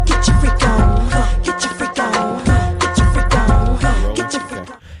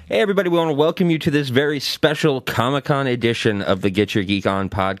Hey, everybody, we want to welcome you to this very special Comic-Con edition of the Get Your Geek On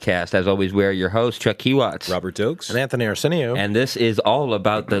podcast. As always, we're your hosts, Chuck Keywatts, Robert Dokes, and Anthony Arsenio. And this is all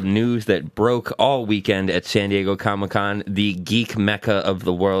about the news that broke all weekend at San Diego Comic-Con, the geek mecca of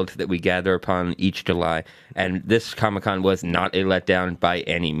the world that we gather upon each July. And this Comic-Con was not a letdown by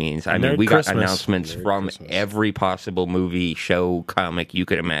any means. I mean, we got announcements from every possible movie, show, comic you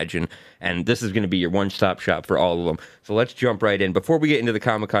could imagine. And this is going to be your one-stop shop for all of them. So let's jump right in. Before we get into the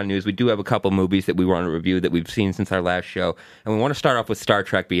Comic-Con news, we do have a couple movies that we want to review that we've seen since our last show. And we want to start off with Star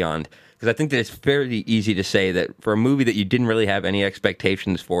Trek Beyond. Because I think that it's fairly easy to say that for a movie that you didn't really have any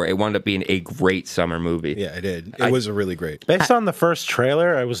expectations for, it wound up being a great summer movie. Yeah, it did. It was a really great. Based on the first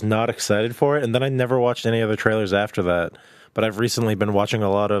trailer, I was not excited for it, and then I never watched any other trailers after that. But I've recently been watching a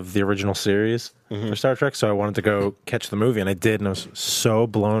lot of the original series for Star Trek, so I wanted to go catch the movie, and I did, and I was so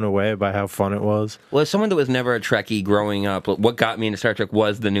blown away by how fun it was. Well, as someone that was never a Trekkie growing up, what got me into Star Trek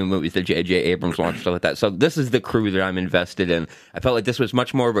was the new movies that J.J. Abrams launched, stuff like that. So this is the crew that I'm invested in. I felt like this was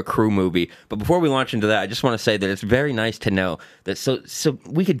much more of a crew movie. But before we launch into that, I just want to say that it's very nice to know that so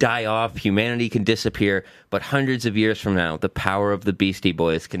we could die off, humanity can disappear, but hundreds of years from now, the power of the Beastie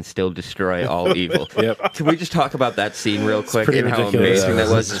Boys can still destroy all evil. Yep. Can we just talk about that scene real quick pretty and how ridiculous. amazing that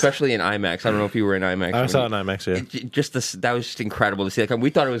was, especially in IMAX? I don't know if you were in IMAX. I saw it in IMAX, yeah. That was just incredible to see. Like,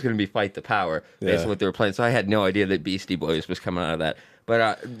 we thought it was going to be Fight the Power based on what they were playing, so I had no idea that Beastie Boys was coming out of that.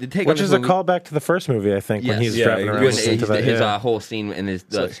 But which is a callback to the first movie, I think, when he's driving around. His whole scene in his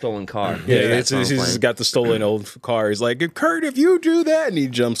stolen car. Yeah, he's got the stolen old car. He's like, Kurt, if you do that, and he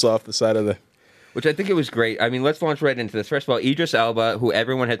jumps off the side of the... Which I think it was great. I mean, let's launch right into this. First of all, Idris Elba, who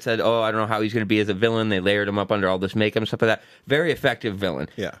everyone had said, I don't know how he's going to be as a villain. They layered him up under all this makeup and stuff like that. Very effective villain.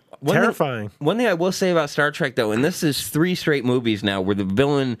 Yeah. Terrifying. One thing I will say about Star Trek, though, and this is 3 straight movies now where the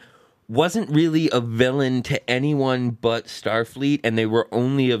villain wasn't really a villain to anyone but Starfleet, and they were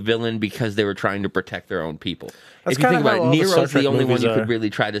only a villain because they were trying to protect their own people. That's if you think about it, Nero's the only one you are. could really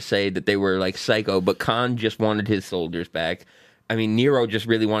try to say that they were like psycho, but Khan just wanted his soldiers back. I mean, Nero just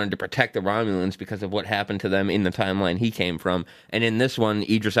really wanted to protect the Romulans because of what happened to them in the timeline he came from. And in this one,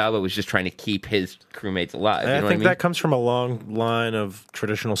 Idris Elba was just trying to keep his crewmates alive. I think that comes from a long line of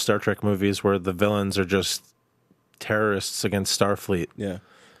traditional Star Trek movies where the villains are just terrorists against Starfleet. Yeah.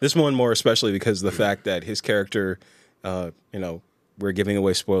 This one more especially because of the fact that his character, we're giving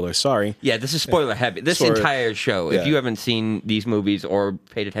away spoilers, sorry. Yeah, this is spoiler heavy. This entire show, if you haven't seen these movies or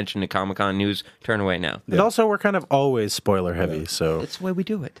paid attention to Comic-Con news, turn away now. And also, we're kind of always spoiler heavy, so... That's the way we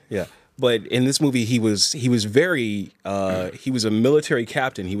do it. Yeah. But in this movie, he was very he was a military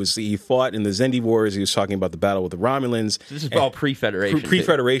captain. He fought in the Xindi Wars. He was talking about the battle with the Romulans. So this is all pre-Federation.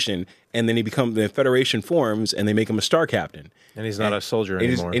 Pre-Federation, and then the Federation forms, and they make him a star captain. And he's not a soldier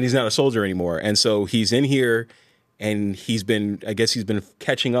anymore. And he's not a soldier anymore. And so he's in here, and he's been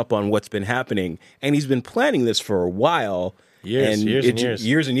catching up on what's been happening, and he's been planning this for a while. Years and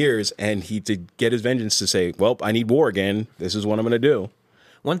years. And he to get his vengeance to say, well, I need war again. This is what I'm going to do.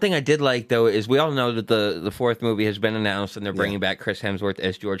 One thing I did like, though, is we all know that the 4th movie has been announced and they're bringing back Chris Hemsworth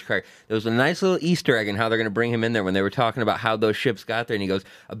as George Kirk. There was a nice little Easter egg in how they're going to bring him in there when they were talking about how those ships got there. And he goes,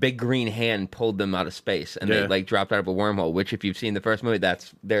 a big green hand pulled them out of space and they dropped out of a wormhole, which if you've seen the first movie,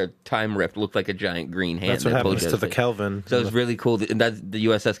 that's their time rift looked like a giant green hand. That's what happens to the Kelvin. So it was really cool. And that's the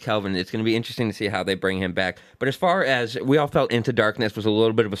USS Kelvin. It's going to be interesting to see how they bring him back. But as far as we all felt Into Darkness was a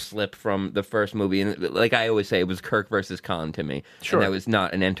little bit of a slip from the first movie. And like I always say, it was Kirk versus Khan to me. Sure. And that was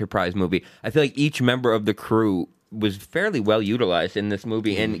not an Enterprise movie. I feel like each member of the crew was fairly well utilized in this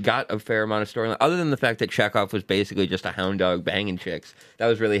movie and got a fair amount of storyline. Other than the fact that Chekhov was basically just a hound dog banging chicks. That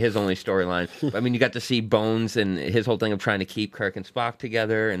was really his only storyline. I mean, you got to see Bones and his whole thing of trying to keep Kirk and Spock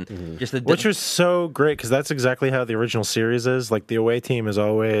together. And just which was so great, because that's exactly how the original series is. Like, the away team is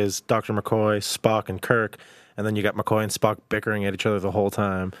always Dr. McCoy, Spock, and Kirk. And then you got McCoy and Spock bickering at each other the whole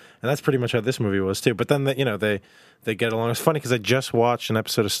time. And that's pretty much how this movie was, too. But then, they get along. It's funny because I just watched an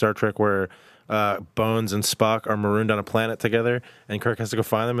episode of Star Trek where Bones and Spock are marooned on a planet together, and Kirk has to go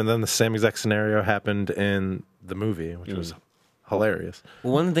find them. And then the same exact scenario happened in the movie, which was hilarious.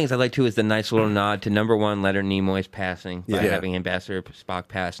 Well, one of the things I like, too, is the nice little nod to number one, Leonard Nimoy's passing by having Ambassador Spock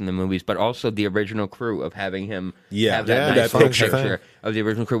pass in the movies, but also the original crew of having him have that nice picture of the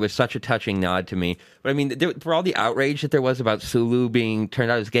original crew was such a touching nod to me. But I mean, for all the outrage that there was about Sulu being turned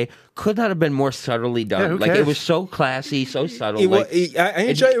out as gay, could not have been more subtly done. Like, it was so classy, so subtle. I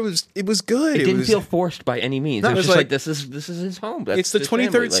enjoyed it. It was good. It didn't feel forced by any means. It was just like this is his home. It's the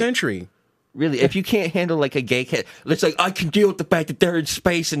 23rd century. Really, if you can't handle like a gay cat, it's like I can deal with the fact that they're in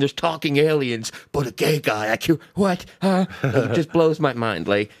space and there's talking aliens, but a gay guy, I can't. What? Like, it just blows my mind.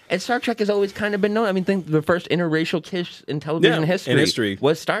 Like, and Star Trek has always kind of been known. I mean, think the first interracial kiss in television history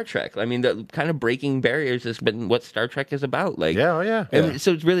was Star Trek. I mean, the kind of breaking barriers has been what Star Trek is about. Like,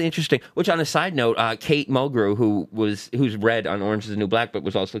 so it's really interesting. Which, on a side note, Kate Mulgrew, who's Red on Orange Is the New Black, but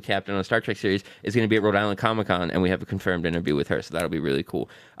was also captain on a Star Trek series, is going to be at Rhode Island Comic Con, and we have a confirmed interview with her, so that'll be really cool.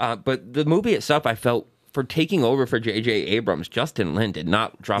 But the movie itself, I felt, for taking over for J.J. Abrams, Justin Lin did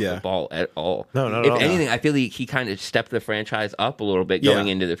not drop the ball at all. No, not at all. If anything, I feel like he kind of stepped the franchise up a little bit going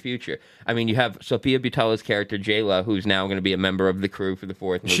into the future. I mean, you have Sophia Boutella's character, Jayla, who's now going to be a member of the crew for the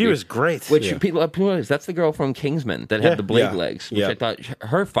fourth movie. She was great. Which people that's the girl from Kingsman that had the blade legs, which I thought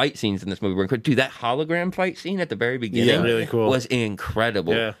her fight scenes in this movie were incredible. Dude, that hologram fight scene at the very beginning really cool. was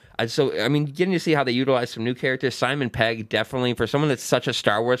incredible. Yeah. So, I mean, getting to see how they utilize some new characters. Simon Pegg, definitely, for someone that's such a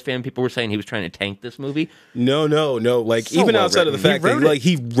Star Wars fan, people were saying he was trying to tank this movie. No. Like, so even outside of the fact that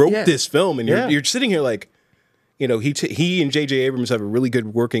he wrote this film, and you're sitting here like, you know, he and J.J. Abrams have a really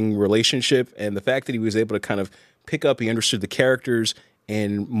good working relationship, and the fact that he was able to kind of pick up, he understood the characters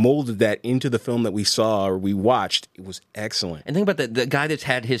and molded that into the film that we saw or we watched. It was excellent. And think about the guy that's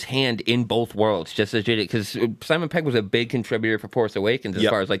had his hand in both worlds, just as JJ, because Simon Pegg was a big contributor for Force Awakens as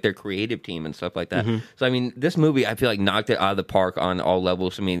far as like their creative team and stuff like that. So I mean, this movie I feel like knocked it out of the park on all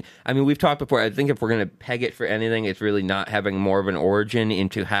levels. I mean we've talked before. I think if we're gonna peg it for anything, it's really not having more of an origin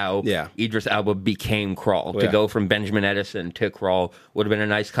into how Idris Elba became Krall. To go from Benjamin Edison to Krall would have been a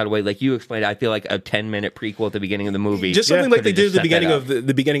nice cutaway. Like you explained, I feel like a 10-minute prequel at the beginning of the movie, just something like they did at the beginning of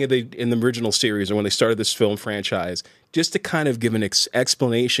the beginning of in the original series, or when they started this film franchise, just to kind of give an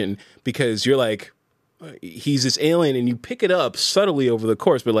explanation, because you're like, he's this alien, and you pick it up subtly over the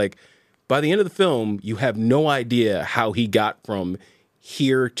course, but like by the end of the film, you have no idea how he got from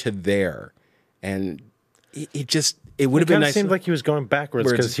here to there, and it would have been nice. It seemed like he was going backwards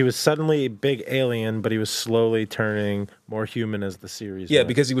because he was suddenly a big alien, but he was slowly turning more human as the series went.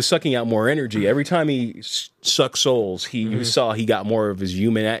 Because he was sucking out more energy. Every time he sucked souls, you saw he got more of his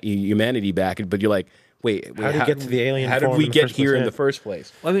humanity back. But you're like, wait, how did he get to the alien How form did we get here in the first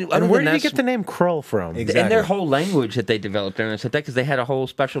place? Well, I mean, and where did he get the name Krull from? Exactly. And their whole language that they developed during that, because they had a whole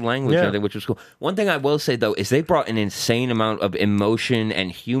special language and everything, which was cool. One thing I will say, though, is they brought an insane amount of emotion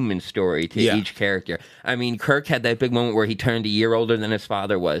and human story to each character. I mean, Kirk had that big moment where he turned a year older than his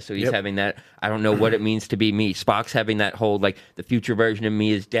father was, so he's having that, I don't know what it means to be me. Spock's having that whole, like, the future version of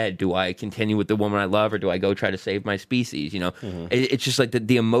me is dead. Do I continue with the woman I love, or do I go try to save my species? You know, it's just like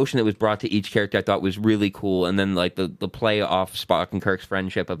the emotion that was brought to each character I thought was really cool, and then like the play off Spock and Kirk's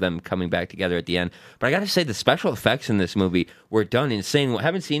friendship of them coming back together at the end. But I gotta say, the special effects in this movie were done insane. I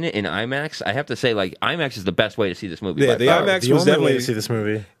haven't seen it in IMAX. I have to say, like, IMAX is the best way to see this movie. Yeah, the IMAX was definitely way to see this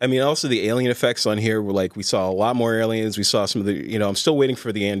movie. I mean, also the alien effects on here were like, we saw a lot more aliens. We saw some of the, I'm still waiting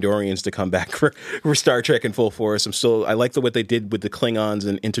for the Andorians to come back for Star Trek in full force. I like what they did with the Klingons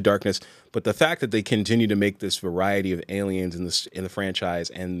and Into Darkness, but the fact that they continue to make this variety of aliens in the franchise,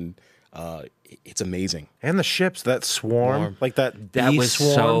 and it's amazing. And the ships, that swarm, like that was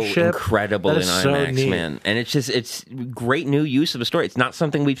so ship, incredible in IMAX, so man. And it's great new use of a story. It's not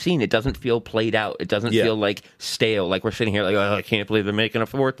something we've seen. It doesn't feel played out. It doesn't feel like stale. Like we're sitting here like, oh, I can't believe they're making a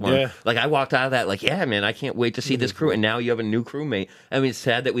fourth one. Yeah. Like I walked out of that like, yeah, man, I can't wait to see this crew. And now you have a new crewmate. I mean, it's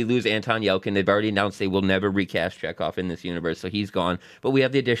sad that we lose Anton Yelkin. They've already announced they will never recast Chekhov in this universe, so he's gone. But we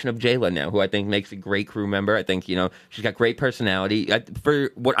have the addition of Jayla now, who I think makes a great crew member. I think, she's got great personality.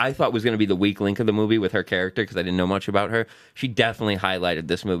 For what I thought was going to be the weak link of the movie with her character, because I didn't know much about her, she definitely highlighted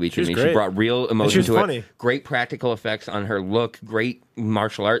this movie to me. Great. She brought real emotion to funny. it. Great practical effects on her look. Great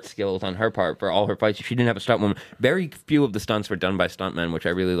martial arts skills on her part for all her fights. She didn't have a stunt woman. Very few of the stunts were done by stuntmen, which I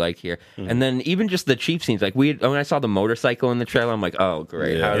really like here. And then even just the chief scenes, like when I saw the motorcycle in the trailer, I'm like, oh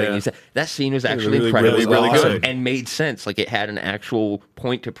great. How are they use that? That scene was actually incredibly well done and made sense. Like it had an actual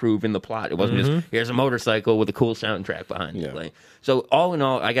point to prove in the plot. It wasn't just here's a motorcycle with a cool soundtrack behind it. Like, so all in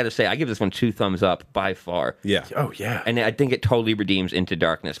all, I got to say, I give this one 2 thumbs up by far. Yeah. Oh yeah. And I think it totally redeems Into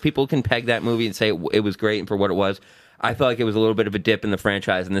Darkness. People can peg that movie and say it was great and for what it was. I felt like it was a little bit of a dip in the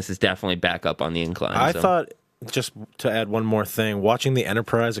franchise, and this is definitely back up on the incline. I thought, just to add one more thing, watching the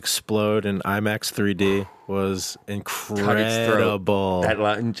Enterprise explode in IMAX 3D was incredible. That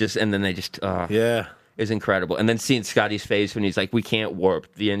line and then they just yeah. is incredible. And then seeing Scotty's face when he's like, "We can't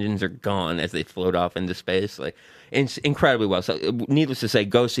warp; the engines are gone," as they float off into space, like it's incredibly well. So, needless to say,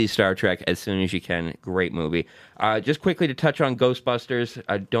 go see Star Trek as soon as you can. Great movie. Just quickly to touch on Ghostbusters,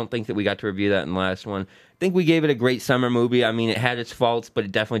 I don't think that we got to review that in the last one. I think we gave it a great summer movie. I mean, it had its faults, but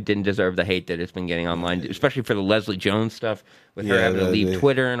it definitely didn't deserve the hate that it's been getting online, especially for the Leslie Jones stuff with her having to leave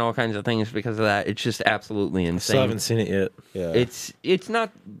Twitter and all kinds of things because of that. It's just absolutely insane. Still haven't seen it yet. Yeah. It's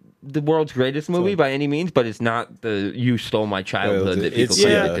not the world's greatest movie by any means, but it's not the "you stole my childhood" that people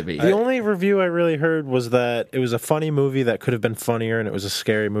claim it to be. The only review I really heard was that it was a funny movie that could have been funnier, and it was a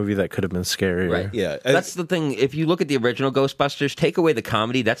scary movie that could have been scarier. Right. Yeah. That's the thing. If you look at the original Ghostbusters, take away the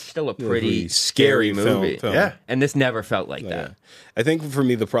comedy, that's still a pretty scary movie. Film. Yeah. And this never felt like that. Yeah. I think for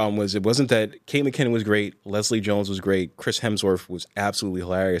me the problem was it wasn't that Kate McKinnon was great, Leslie Jones was great, Chris Hemsworth was absolutely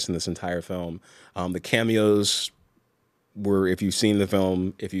hilarious in this entire film. The cameos were, if you've seen the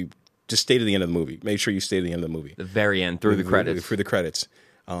film, if you just stay to the end of the movie, make sure you stay to the end of the movie. The very end, through the credits. Through the credits.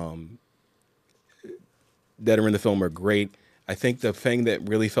 That are in the film are great. I think the thing that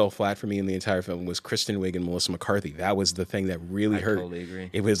really fell flat for me in the entire film was Kristen Wiig and Melissa McCarthy. That was the thing that really hurt. I totally agree.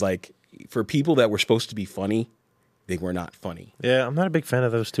 It was like, for people that were supposed to be funny, they were not funny. Yeah, I'm not a big fan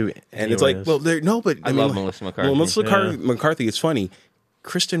of those two. And anyways. it's like, well, but I love Melissa McCarthy. Well, Melissa McCarthy is funny.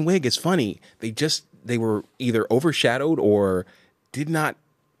 Kristen Wiig is funny. They were either overshadowed or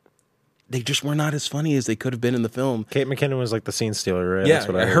they just were not as funny as they could have been in the film. Kate McKinnon was like the scene stealer, right? Yeah, That's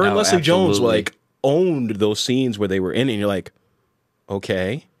what I heard. her and Leslie absolutely. Jones like owned those scenes where they were in, and you're like,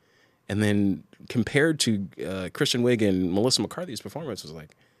 okay. And then compared to Kristen Wiig and Melissa McCarthy's performance was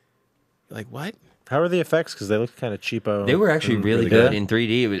like what? How are the effects? Because they looked kind of cheapo. They were actually really good. good in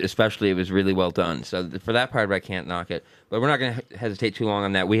 3D, it was really well done. So for that part, I can't knock it. But we're not going to hesitate too long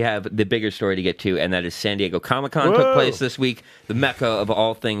on that. We have the bigger story to get to, and that is San Diego Comic-Con took place this week, the mecca of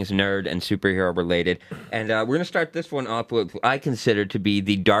all things nerd and superhero related. And we're going to start this one off with what I consider to be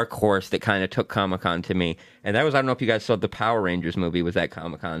the dark horse that kind of took Comic-Con to me. And that was, I don't know if you guys saw the Power Rangers movie was at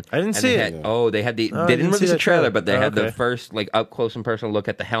Comic-Con. I didn't see it. They had they I didn't release a trailer, trailer. but they had the first like up close and personal look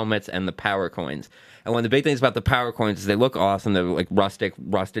at the helmets and the power coins. And one of the big things about the power coins is they look awesome. They're like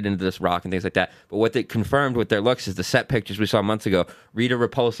rusted into this rock and things like that. But what they confirmed with their looks is the set pictures we saw months ago. Rita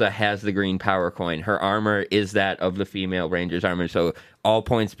Repulsa has the green power coin. Her armor is that of the female Ranger's armor. So all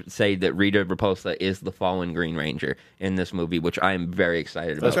points say that Rita Repulsa is the fallen Green Ranger in this movie, which I am very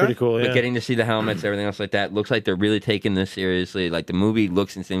excited about. That's pretty cool, yeah. But getting to see the helmets, everything else like that, looks like they're really taking this seriously. Like the movie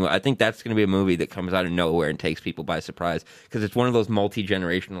looks insane. I think that's going to be a movie that comes out of nowhere and takes people by surprise because it's one of those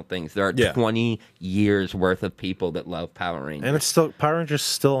multi-generational things. There are 20 years worth of people that love Power Rangers. And it's still, Power Rangers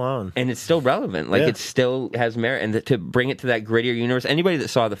still on. And it's still relevant. Like it still has merit. And to bring it to that grittier universe, anybody that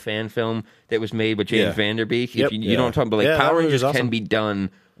saw the fan film that was made with James Vanderbeek, if you know what I'm talking about, like Power Rangers can be done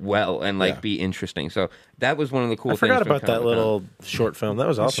well and be interesting. So that was one of the cool things. I forgot about that little short film. That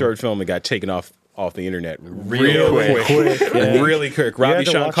was awesome. Short film that got taken off the internet real quick. Really quick. Robbie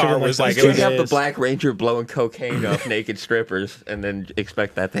Shankar was like, you have the Black Ranger blowing cocaine off naked strippers and then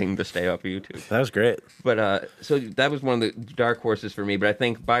expect that thing to stay off YouTube. That was great. But so that was one of the dark horses for me. But I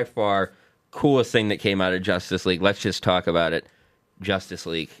think by far coolest thing that came out of Justice League. Let's just talk about it. Justice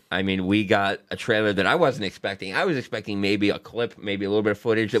League. I mean, we got a trailer that I wasn't expecting. I was expecting maybe a clip, maybe a little bit of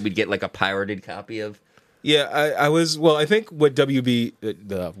footage that we'd get like a pirated copy of. Yeah, I was. Well, I think what WB,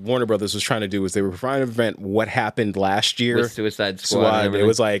 the Warner Brothers, was trying to do was they were trying to prevent what happened last year with Suicide Squad. It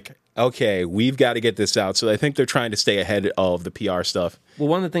was like, okay, we've got to get this out. So I think they're trying to stay ahead of the PR stuff. Well,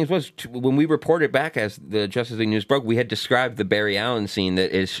 one of the things was when we reported back as the Justice League news broke, we had described the Barry Allen scene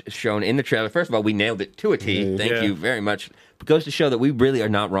that is shown in the trailer. First of all, we nailed it to a T. Thank you very much. It goes to show that we really are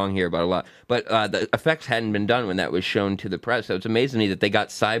not wrong here about a lot. But the effects hadn't been done when that was shown to the press. So it's amazing to me that they got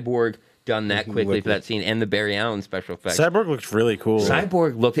Cyborg done that quickly for that scene and the Barry Allen special effects. Cyborg looked really cool.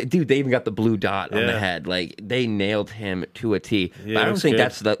 Cyborg looked, dude, they even got the blue dot on the head. Like, they nailed him to a T. Yeah, but I don't think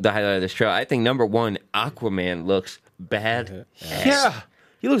that's the highlight of this trailer. I think number one, Aquaman looks bad. Yeah.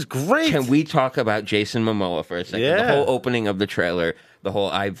 He looks great. Can we talk about Jason Momoa for a second? Yeah. The whole opening of the trailer, the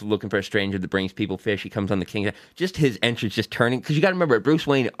whole I'm looking for a stranger that brings people fish. He comes on the king. Just his entrance, just turning. Because you got to remember, Bruce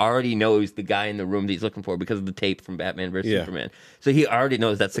Wayne already knows the guy in the room that he's looking for because of the tape from Batman vs. Superman. So he already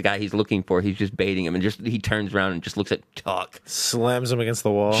knows that's the guy he's looking for. He's just baiting him. And just he turns around and just looks at Tuck. Slams him against the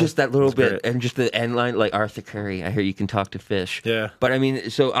wall. Just that little bit. Great. And just the end line, like Arthur Curry, I hear you can talk to fish. Yeah. But I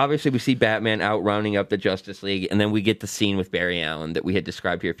mean, so obviously we see Batman out rounding up the Justice League. And then we get the scene with Barry Allen that we had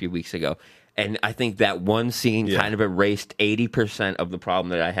described here a few weeks ago. And I think that one scene kind of erased 80% of the problem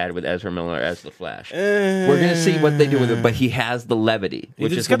that I had with Ezra Miller as the Flash. We're going to see what they do with it, but he has the levity,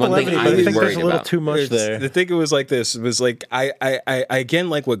 which is the one thing I was worried there's a little about. too much there. The thing it was like this. It was like I again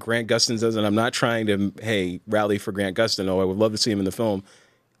like what Grant Gustin does, and I'm not trying to rally for Grant Gustin. Oh, I would love to see him in the film.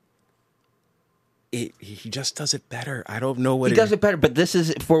 He just does it better. I don't know what he does it better, but this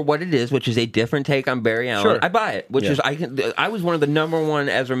is for what it is, which is a different take on Barry Allen. Sure. I buy it, which is I was one of the number one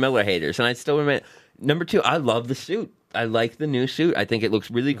Ezra Miller haters, and I still remain. Number two, I love the suit. I like the new suit. I think it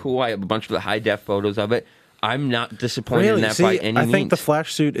looks really cool. I have a bunch of the high def photos of it. I'm not disappointed in that by any means. I think the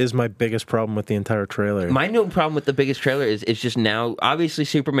Flash suit is my biggest problem with the entire trailer. My new problem with the biggest trailer is it's just now, obviously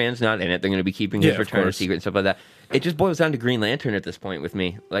Superman's not in it. They're going to be keeping his return a secret and stuff like that. It just boils down to Green Lantern at this point with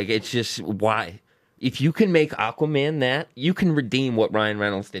me. Like, it's just, why? If you can make Aquaman that, you can redeem what Ryan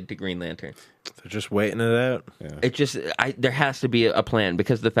Reynolds did to Green Lantern. They're just waiting it out. Yeah. It just, there has to be a plan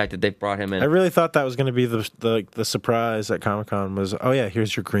because of the fact that they've brought him in. I really thought that was going to be the surprise at Comic-Con was, oh yeah,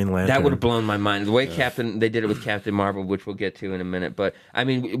 here's your Green Lantern. That would have blown my mind. The way they did it with Captain Marvel, which we'll get to in a minute. But, I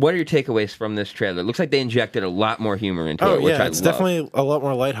mean, what are your takeaways from this trailer? It looks like they injected a lot more humor into it, which I love. It's definitely a lot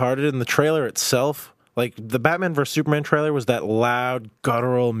more lighthearted. And the trailer itself, like the Batman vs Superman trailer was that loud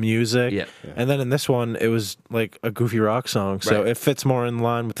guttural music, and then in this one it was like a goofy rock song, so it fits more in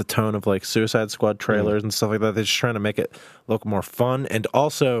line with the tone of like Suicide Squad trailers and stuff like that. They're just trying to make it look more fun. And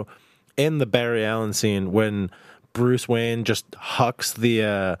also in the Barry Allen scene when Bruce Wayne just hucks the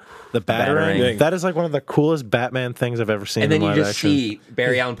Batarang. That is like one of the coolest Batman things I've ever seen. And then in you live just action. see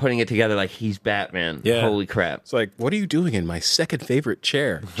Barry Allen putting it together like he's Batman. Yeah. Holy crap! It's like, what are you doing in my second favorite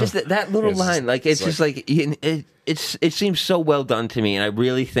chair? Just that little line, like it's just like it seems so well done to me, and I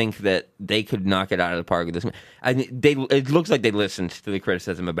really think that they could knock it out of the park with this. I mean, it looks like they listened to the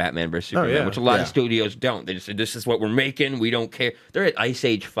criticism of Batman vs Superman, which a lot of studios don't. They just said, "This is what we're making. We don't care." They're at Ice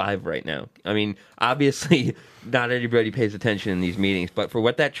Age 5 right now. I mean, obviously, not everybody pays attention in these meetings, but for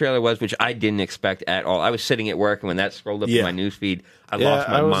what that trailer was, which I didn't expect at all, I was sitting at work, and when that scrolled up in my newsfeed, I lost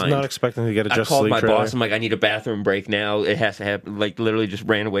my mind. I was not expecting to get a Justice League trailer. I called my boss. I'm like, I need a bathroom break now. It has to happen. Like, literally just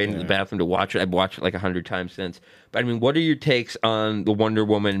ran away into the bathroom to watch it. I've watched it like 100 times since. But, I mean, what are your takes on the Wonder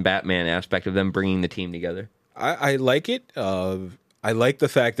Woman Batman aspect of them bringing the team together? I like it. I like the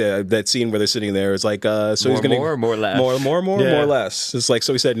fact that scene where they're sitting there is like, so he's going to more or more less, more less. It's like,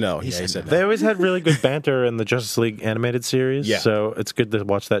 so he said no. He said no. They always had really good banter in the Justice League animated series. Yeah. So it's good to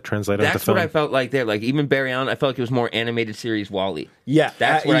watch that translate onto film. That's what I felt like there. Like even Barry Allen, I felt like it was more animated series Wally. Yeah,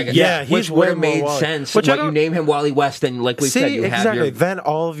 that's what I got. Yeah, which would have made sense. But you name him Wally West, and like we said, you have your... Then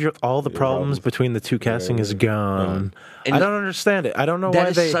all the problems between the two casting is gone. I don't understand it. I don't know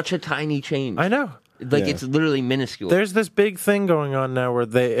why that is such a tiny change. I know. Like it's literally minuscule. There's this big thing going on now where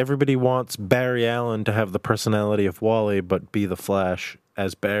everybody wants Barry Allen to have the personality of Wally, but be the Flash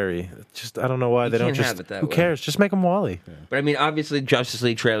as Barry. Just I don't know why they don't just. Who cares? Just make him Wally. Yeah. But I mean, obviously, Justice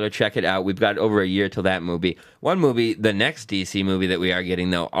League trailer. Check it out. We've got over a year till that movie. One movie, the next DC movie that we are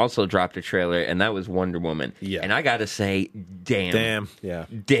getting though, also dropped a trailer, and that was Wonder Woman. Yeah. And I gotta say, damn.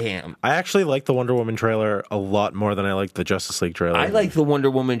 I actually like the Wonder Woman trailer a lot more than I like the Justice League trailer. I like the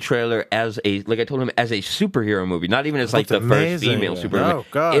Wonder Woman trailer as I told him, as a superhero movie, not even as like the first female superhero. Oh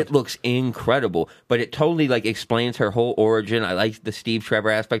God, it looks incredible, but it totally like explains her whole origin. I like the Steve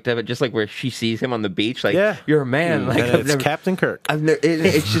Trevor aspect of it, just like where she sees him on the beach, like you're a man, like it's Captain Kirk.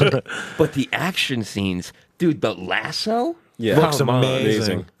 It's just, but the action scenes, dude, the lasso. Yeah, it looks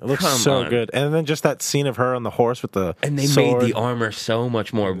amazing. It looks so good. And then just that scene of her on the horse with the and they sword. made the armor so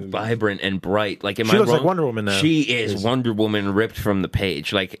much more vibrant and bright. Like, she looks like Wonder Woman now. She is Wonder Woman ripped from the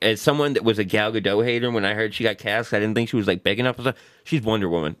page. Like, as someone that was a Gal Gadot hater, when I heard she got cast, I didn't think she was like big enough. She's Wonder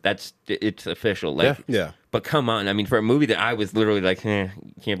Woman. It's official. Like, yeah. But come on, I mean, for a movie that I was literally like, can't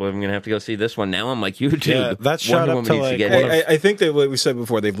believe I'm gonna have to go see this one. Now I'm like, you too. Yeah, that's shot up to like. I think that what we said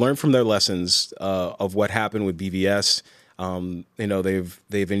before, they've learned from their lessons of what happened with BVS.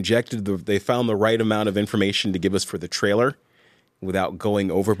 They've injected they found the right amount of information to give us for the trailer without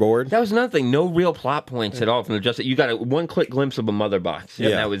going overboard. That was another thing. No real plot points at all from the Justice. You got a one-click glimpse of a mother box,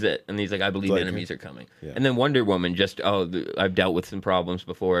 and that was it. And he's like, I believe enemies are coming. Yeah. And then Wonder Woman just, I've dealt with some problems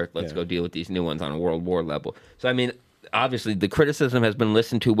before. Let's go deal with these new ones on a World War level. So, I mean, obviously, the criticism has been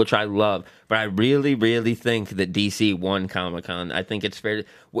listened to, which I love. But I really, really think that DC won Comic-Con. I think it's fair.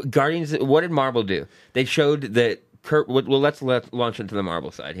 Guardians, what did Marvel do? They showed that let's launch into the Marvel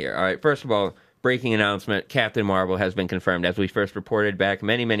side here. All right, first of all, breaking announcement, Captain Marvel has been confirmed. As we first reported back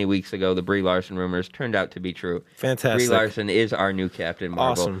many, many weeks ago, the Brie Larson rumors turned out to be true. Fantastic. Brie Larson is our new Captain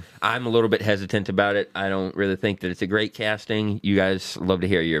Marvel. Awesome. I'm a little bit hesitant about it. I don't really think that it's a great casting. You guys love to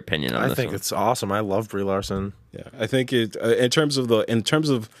hear your opinion on this. I think it's awesome. I love Brie Larson. Yeah, I think it in terms of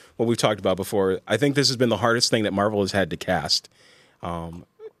what we've talked about before. I think this has been the hardest thing that Marvel has had to cast.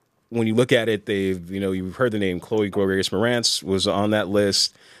 When you look at it, you've heard the name Chloe Grace Moretz was on that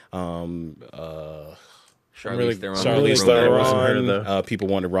list. Charlize Charlize Theron. People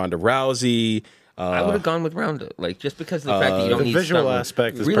wanted Ronda Rousey. I would have gone with Ronda, just because of the fact that you don't need visual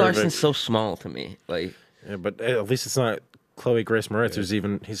aspect. Brie Larson's so small to me, Yeah, but at least it's not Chloe Grace Moretz, who's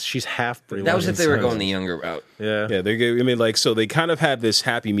she's half Brie Larson. That was if they were going the younger route. Yeah. So they kind of had this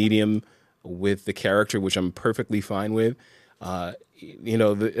happy medium with the character, which I'm perfectly fine with.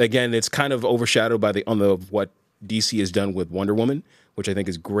 Again, it's kind of overshadowed by what DC has done with Wonder Woman, which I think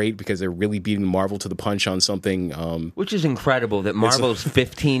is great because they're really beating Marvel to the punch on something. Which is incredible that Marvel's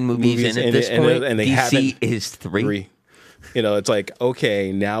 15 movies in at this point, and DC is 3. It's like,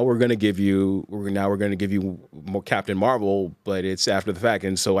 okay, now we're going to give you more Captain Marvel, but it's after the fact.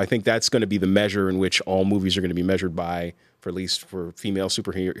 And so I think that's going to be the measure in which all movies are going to be measured by, at least for female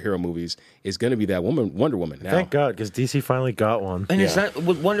superhero movies, is going to be that Wonder Woman. Now, thank God, because DC finally got one. And it's not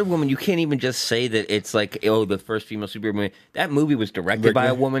with Wonder Woman. You can't even just say that it's the first female superhero movie. That movie was directed by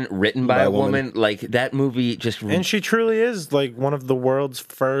a woman, written by a woman. That movie just and she truly is one of the world's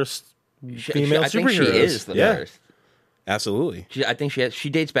first female superheroes. I think she is the first. Absolutely. I think she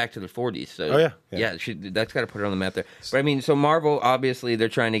dates back to the 40s. So yeah. That's got to put her on the map there. But I mean, so Marvel, obviously, they're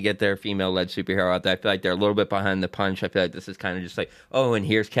trying to get their female-led superhero out there. I feel like they're a little bit behind the punch. I feel like this is kind of just and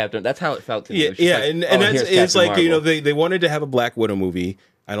here's Captain. That's how it felt to me. It's like they wanted to have a Black Widow movie.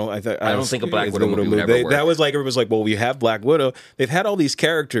 I don't think a Black Widow movie would ever work. That was like, everyone was like, well, we have Black Widow. They've had all these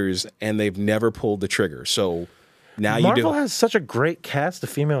characters, and they've never pulled the trigger. So now Marvel has such a great cast of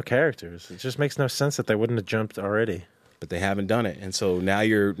female characters. It just makes no sense that they wouldn't have jumped already. But they haven't done it. And so now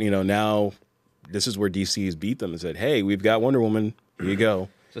now this is where DC has beat them and said, hey, we've got Wonder Woman. Here you go.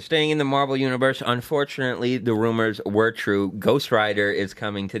 So staying in the Marvel Universe, unfortunately, the rumors were true. Ghost Rider is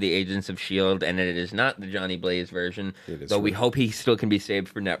coming to the Agents of S.H.I.E.L.D., and it is not the Johnny Blaze version. Though we hope he still can be saved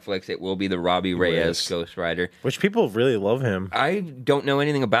for Netflix. It will be the Robbie Reyes Ghost Rider. Which people really love him. I don't know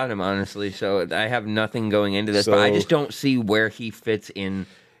anything about him, honestly, so I have nothing going into this. But I just don't see where he fits in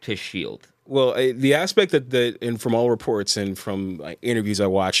to S.H.I.E.L.D. Well, the aspect and from all reports and from interviews I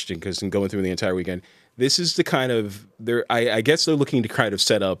watched and going through the entire weekend, this is the kind of I guess they're looking to kind of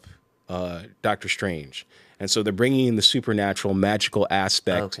set up Doctor Strange, and so they're bringing in the supernatural, magical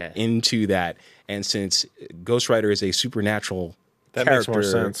aspect into that. And since Ghost Rider is a supernatural character, makes more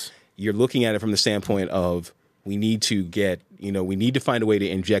sense. You're looking at it from the standpoint of we need to find a way to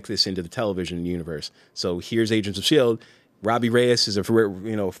inject this into the television universe. So here's Agents of S.H.I.E.L.D. Robbie Reyes is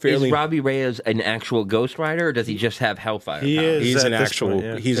fairly. Is Robbie Reyes an actual Ghost Rider, or does he just have Hellfire? He's an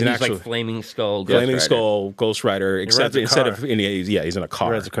actual. He's like Flaming Skull. Ghost Rider. Except instead of he's in a car.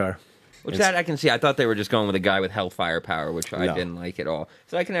 He rides a car. Which that I can see. I thought they were just going with a guy with Hellfire power, which I didn't like at all.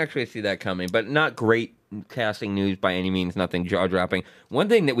 So I can actually see that coming, but not great casting news by any means. Nothing jaw dropping. One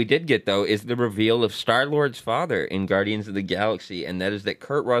thing that we did get though is the reveal of Star-Lord's father in Guardians of the Galaxy, and that is that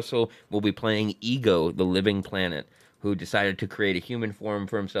Kurt Russell will be playing Ego, the living planet, who decided to create a human form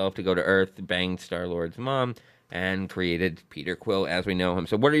for himself to go to Earth, banged Star-Lord's mom, and created Peter Quill as we know him.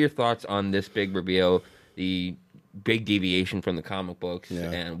 So what are your thoughts on this big reveal, the big deviation from the comic books,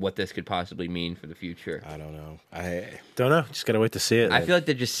 and what this could possibly mean for the future? I don't know. Don't know. Just got to wait to see it. I feel like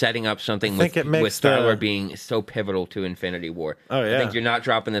they're just setting up something with Star-Lord being so pivotal to Infinity War. Oh, yeah. I think you're not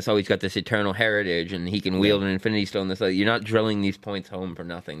dropping this, he's got this eternal heritage, and he can wield an Infinity Stone. You're not drilling these points home for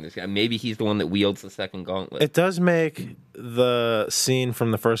nothing. This guy, maybe he's the one that wields the second gauntlet. It does make the scene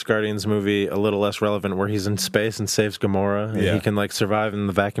from the first Guardians movie a little less relevant, where he's in space and saves Gamora, and he can survive in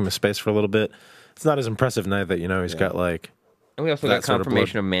the vacuum of space for a little bit. It's not as impressive now that he's got And we also got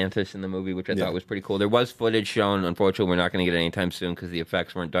confirmation of Mantis in the movie, which I thought was pretty cool. There was footage shown. Unfortunately, we're not going to get it anytime soon because the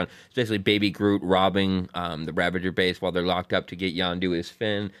effects weren't done. It's basically Baby Groot robbing the Ravager base while they're locked up to get Yondu his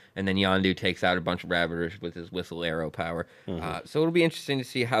fin, and then Yondu takes out a bunch of Ravagers with his whistle arrow power. So it'll be interesting to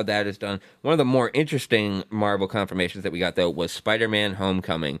see how that is done. One of the more interesting Marvel confirmations that we got, though, was Spider-Man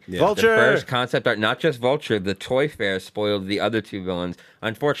Homecoming. Vulture! The first concept art, not just Vulture, the Toy Fair spoiled the other two villains.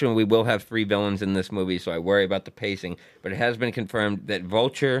 Unfortunately, we will have 3 villains in this movie, so I worry about the pacing. But it has been confirmed that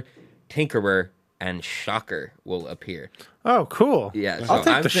Vulture, Tinkerer, and Shocker will appear. Oh, cool. Yeah, I'll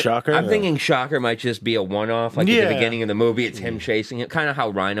take the Shocker. I'm thinking Shocker might just be a one-off, like at Yeah. the beginning of the movie, it's him chasing it, kind of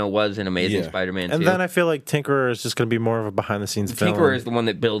how Rhino was in Amazing Yeah. Spider-Man 2. And then I feel like Tinkerer is just going to be more of a behind-the-scenes film. Tinkerer is the one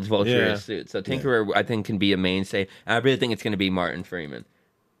that builds Vulture Yeah. his suit, so Tinkerer I think can be a mainstay. And I really think it's going to be Martin Freeman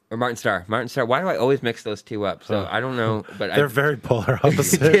or Martin Starr. Martin Starr. Why do I always mix those two up? So I don't know, but They're very polar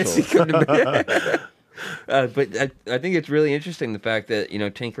opposites. Yes, he could have been. But I think it's really interesting the fact that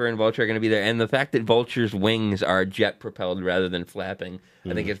Tinker and Vulture are going to be there, and the fact that Vulture's wings are jet propelled rather than flapping.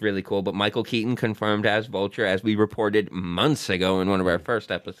 I think it's really cool. But Michael Keaton confirmed as Vulture, as we reported months ago in one of our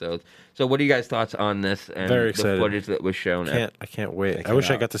first episodes. So, what are you guys' thoughts on this and Very the excited. footage that was shown? I can't wait. I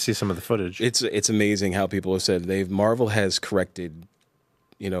wish I got to see some of the footage. It's amazing how people have said Marvel has corrected,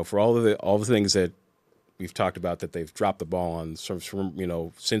 for all the things that we've talked about that they've dropped the ball on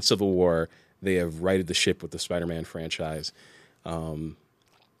from since Civil War. They have righted the ship with the Spider-Man franchise, and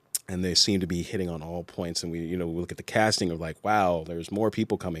they seem to be hitting on all points. And we look at the casting of like, wow, there's more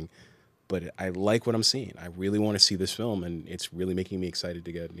people coming. But I like what I'm seeing. I really want to see this film, and it's really making me excited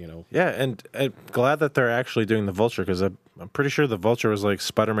to get. Yeah, and I'm glad that they're actually doing the Vulture, because I'm pretty sure the Vulture was like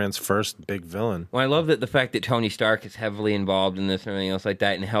Spider-Man's first big villain. Well, I love that the fact that Tony Stark is heavily involved in this and everything else like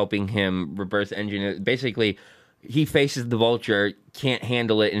that, and helping him reverse engineer. Basically, he faces the Vulture, can't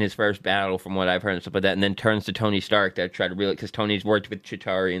handle it in his first battle, from what I've heard and stuff like that, and then turns to Tony Stark to try to reel it, because Tony's worked with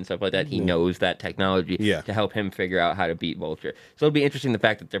Chitauri and stuff like that. He knows that technology to help him figure out how to beat Vulture. So it'll be interesting the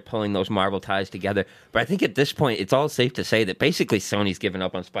fact that they're pulling those Marvel ties together. But I think at this point, it's all safe to say that basically Sony's given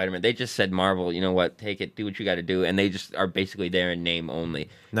up on Spider-Man. They just said, Marvel, you know what, take it, do what you got to do, and they just are basically there in name only.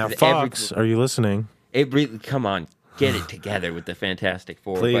 Now, Fox, are you listening? Come on, get it together with the Fantastic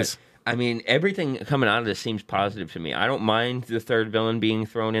Four. Please. But, I mean, everything coming out of this seems positive to me. I don't mind the third villain being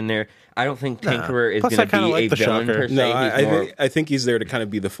thrown in there. I don't think Tinkerer is Plus, going to I kinda be like a the villain Shocker. per se. No, I think he's there to kind of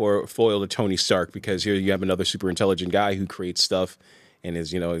be the foil to Tony Stark, because here you have another super intelligent guy who creates stuff and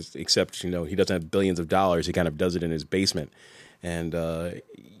except he doesn't have billions of dollars. He kind of does it in his basement, and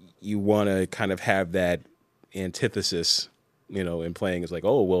you want to kind of have that antithesis. In playing, it's like,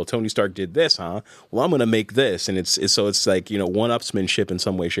 oh, well, Tony Stark did this, huh? Well, I'm going to make this. And it's like, one-upsmanship in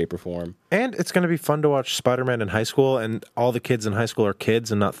some way, shape, or form. And it's going to be fun to watch Spider-Man in high school, and all the kids in high school are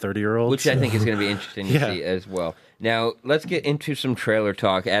kids and not 30-year-olds. Which I think is going to be interesting to see as well. Now, let's get into some trailer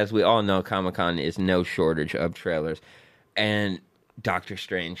talk. As we all know, Comic-Con is no shortage of trailers. And Doctor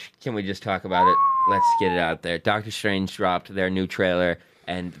Strange, can we just talk about it? Let's get it out there. Doctor Strange dropped their new trailer,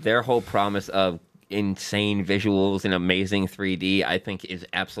 and their whole promise of insane visuals and amazing 3D, I think, is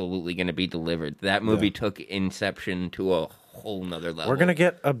absolutely going to be delivered. That movie took Inception to a whole nother level. We're going to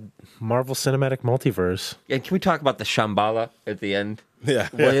get a Marvel Cinematic Multiverse. Yeah, can we talk about the Shambhala at the end? Yeah.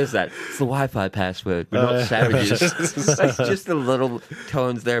 What is that? It's the Wi-Fi password. We're not savages. That's just the little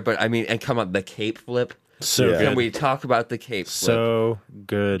tones there. But, I mean, and come on, the cape flip. So Yeah. good. Can we talk about the cape flip? So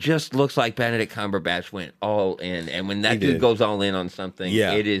good. Just looks like Benedict Cumberbatch went all in. And when that He dude did. goes all in on something,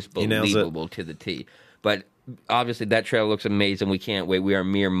 Yeah. it is He nails it. believable to the T. But obviously, that trailer looks amazing. We can't wait. We are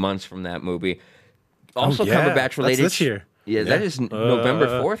mere months from that movie. Also, yeah. Cumberbatch related. That's this year. Yeah, that is November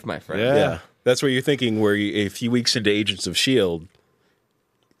 4th, my friend. yeah. Yeah. That's what you're thinking, where a few weeks into Agents of S.H.I.E.L.D.,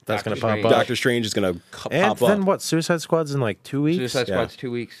 That's going to Doctor pop Strange. up. Doctor Strange is going to And pop then up. what? Suicide Squad's in like 2 weeks? Suicide Yeah. Squad's 2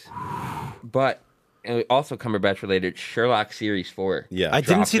 weeks. But also Cumberbatch related, Sherlock Series 4. Yeah. I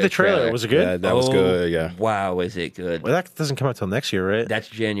didn't dropped see their the trailer. Was it good? Yeah, that was good, yeah. Wow, is it good? Well, that doesn't come out till next year, right? That's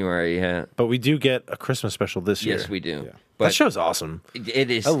January, yeah. But we do get a Christmas special this year. Yes, we do. Yeah. But That show's awesome.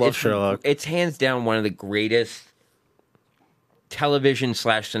 it is. I love it's, Sherlock. It's hands down one of the greatest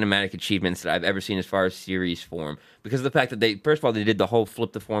television/cinematic achievements that I've ever seen as far as series form. Because of the fact that they, first of all, they did the whole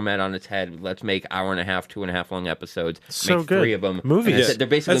flip the format on its head. Let's make 1.5, 2.5 long episodes. So make good. 3 of them. Movies. And they're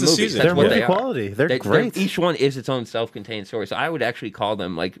basically That's a movies. season. That's They're what movie they are. quality. They're great. Each one is its own self-contained story. So I would actually call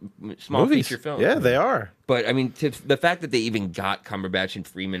them like small Movies. feature films. Yeah, they are. But I mean, the fact that they even got Cumberbatch and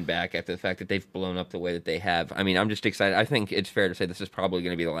Freeman back after the fact that they've blown up the way that they have, I mean, I'm just excited. I think it's fair to say this is probably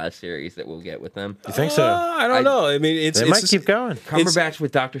going to be the last series that we'll get with them. You think so? I don't know. I mean, They might keep going. Cumberbatch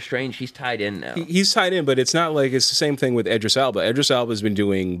with Doctor Strange, he's tied in now. He's tied in, but it's not like it's the same thing with Idris Elba. Idris Elba's been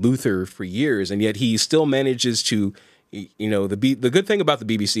doing Luther for years, and yet he still manages to, the good thing about the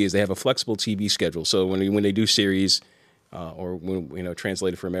BBC is they have a flexible TV schedule. So when they do series, or when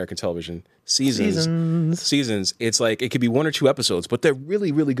translated for American television seasons, it's like it could be 1 or 2 episodes, but they're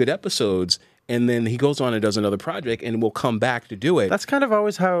really, really good episodes. And then he goes on and does another project, and will come back to do it. That's kind of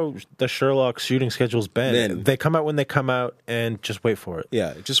always how the Sherlock shooting schedule's been. Then- They come out when they come out, and just wait for it.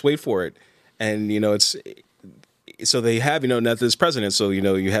 Yeah, just wait for it. And it's so they have now this president. So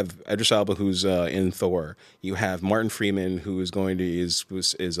you have Idris Elba, who's in Thor. You have Martin Freeman, who is going to is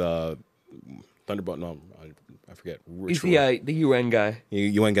the Thunderbolt. No, I forget. He's the UN guy.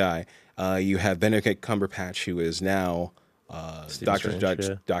 UN guy. You have Benedict Cumberbatch, who is now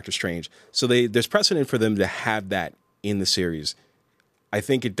Doctor Strange. So there's precedent for them to have that in the series. I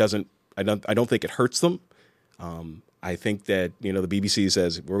think it doesn't. I don't think it hurts them. I think that the BBC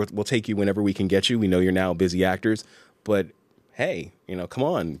says we'll take you whenever we can get you. We know you're now busy actors, but hey, come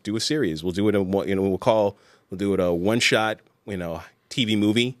on, do a series. We'll do it. We'll do it a one shot, TV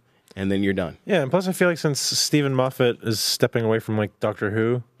movie, and then you're done. Yeah, and plus I feel like since Stephen Moffat is stepping away from like Doctor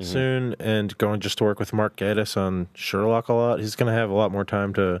Who soon and going just to work with Mark Gatiss on Sherlock a lot, he's going to have a lot more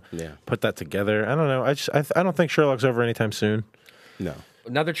time to put that together. I don't know. I don't think Sherlock's over anytime soon. No.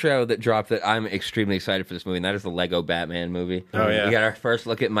 Another trailer that dropped that I'm extremely excited for this movie, and that is the Lego Batman movie. Oh, yeah. We got our first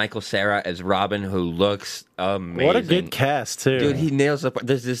look at Michael Cera as Robin, who looks amazing. What a good cast, too. Dude, he nails up.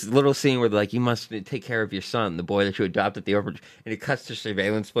 There's this little scene where, like, you must take care of your son, the boy that you adopted at the orphanage, and it cuts to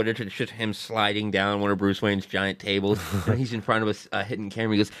surveillance footage, and it's just him sliding down one of Bruce Wayne's giant tables, and he's in front of a hidden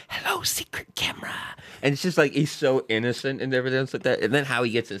camera. He goes, "Hello, secret camera." And it's just like, he's so innocent and everything else like that. And then how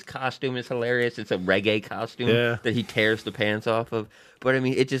he gets his costume is hilarious. It's a reggae costume that he tears the pants off of. But I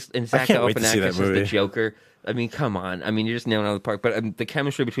mean, it just, and Zach Galifianakis is the Joker. I mean, come on. I mean, you're just nailing it out of the park. But the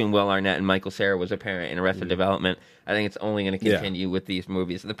chemistry between Will Arnett and Michael Cera was apparent in Arrested Development. I think it's only going to continue with these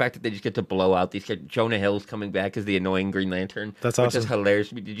movies. And the fact that they just get to blow out these kids. Jonah Hill's coming back as the annoying Green Lantern. That's awesome. Which is hilarious.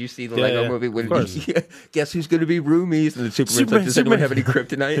 Did you see the Lego movie? Of course. Guess who's going to be roomies? And the Superman's like, does anyone have any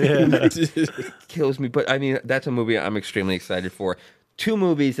kryptonite? Kills me. But I mean, that's a movie I'm extremely excited for. Two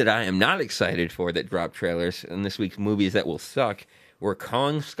movies that I am not excited for that dropped trailers in this week's movies that will suck were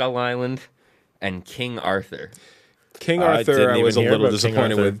Kong Skull Island and King Arthur. King Arthur, I was a little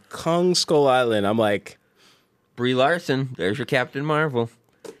disappointed with. Kong Skull Island, I'm like... Brie Larson, there's your Captain Marvel.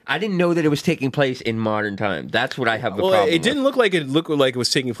 I didn't know that it was taking place in modern time. That's what I have the problem it didn't look like it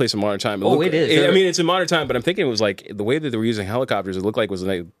was taking place in modern time. It is. I mean, it's in modern time, but I'm thinking it was like, the way that they were using helicopters, it looked like it was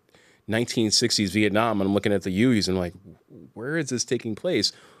like 1960s Vietnam, and I'm looking at the U's and like, where is this taking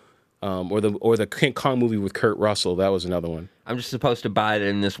place? Or the King Kong movie with Kurt Russell. That was another one. I'm just supposed to buy it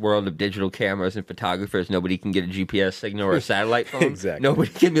in this world of digital cameras and photographers. Nobody can get a GPS signal or a satellite phone. Exactly.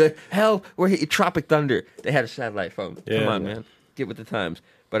 Nobody can be like, hell, we're here. Tropic Thunder. They had a satellite phone. Come on, man. Get with the times.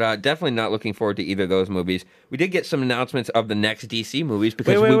 But definitely not looking forward to either of those movies. We did get some announcements of the next DC movies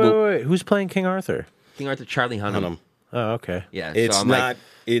because wait. Who's playing King Arthur? King Arthur, Charlie Hunnam. Oh, okay. Yeah, it's so not.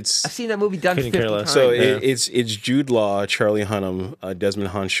 It's I've seen that movie done 50 times. So it's Jude Law, Charlie Hunnam, Desmond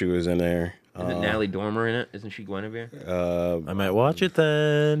Honshu is in there. Isn't Natalie Dormer in it? Isn't she Guinevere? I might watch it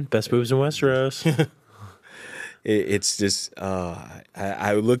then. Best moves in Westeros. It's just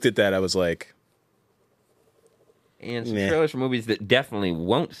I looked at that. I was like, and some trailers for movies that definitely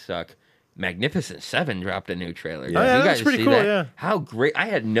won't suck. Magnificent Seven dropped a new trailer. Yeah. Oh, yeah, you guys that's pretty see cool. That? Yeah, how great! I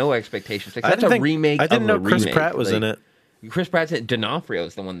had no expectations. Like, that's a remake. I didn't know Chris remake. Pratt was in it. Chris Pratt's in D'Onofrio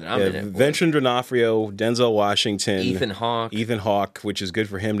is the one that I'm in it for. Vincent D'Onofrio, Denzel Washington, Ethan Hawke, which is good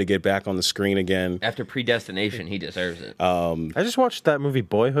for him to get back on the screen again. After Predestination, he deserves it. I just watched that movie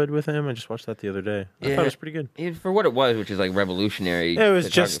Boyhood with him. I just watched that the other day. I thought it was pretty good. For what it was, which is like revolutionary. It was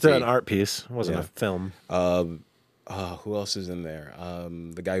just an art piece. It wasn't a film. Who else is in there?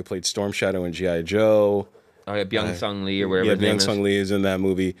 The guy who played Storm Shadow in G.I. Joe. Oh, yeah, Byung-Sung Lee or whatever his name is. Byung-Sung Lee is in that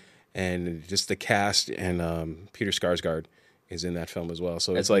movie. And just the cast, and Peter Skarsgård is in that film as well.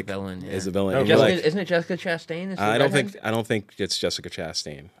 So it's like villain, as the villain. Isn't it Jessica Chastain? I don't think it's Jessica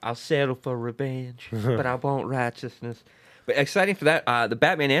Chastain. I'll settle for revenge, but I want righteousness. But exciting for that, the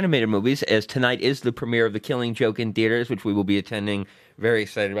Batman animated movies, as tonight is the premiere of The Killing Joke in theaters, which we will be attending. Very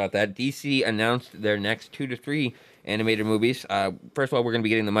excited about that. DC announced their next 2 to 3 animated movies. First of all, we're going to be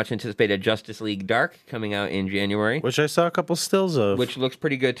getting the much anticipated Justice League Dark coming out in January, which I saw a couple stills of, which looks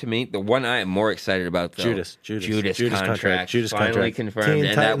pretty good to me. The one I am more excited about, though, Judas Contract, Judas finally Contract. confirmed, Teen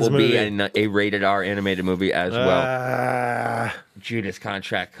and Titans that will movie. be a rated R animated movie as well. Judas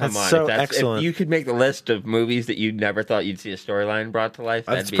Contract, come on! So excellent. If you could make the list of movies that you never thought you'd see a storyline brought to life,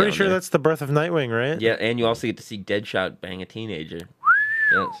 I'm pretty sure that's the birth of Nightwing, right? Yeah, and you also get to see Deadshot bang a teenager.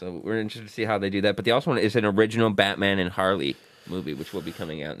 Yeah, so we're interested to see how they do that. But the also one is an original Batman and Harley movie, which will be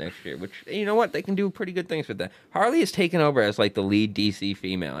coming out next year. Which, you know what, they can do pretty good things with that. Harley is taken over as like the lead DC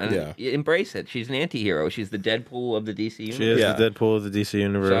female, and embrace it. She's an anti-hero. She's the Deadpool of the DC universe. She is the Deadpool of the DC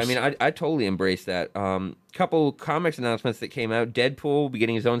universe. So I mean, I totally embrace that. Couple comics announcements that came out. Deadpool will be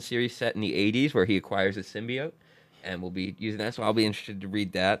getting his own series set in the 80s, where he acquires a symbiote, and we'll be using that. So I'll be interested to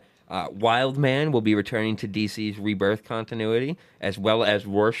read that. Wildman will be returning to DC's Rebirth continuity, as well as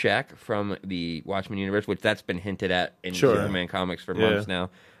Rorschach from the Watchmen universe, which that's been hinted at in Superman comics for months now.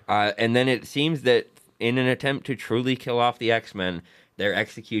 And then it seems that in an attempt to truly kill off the X-Men, Their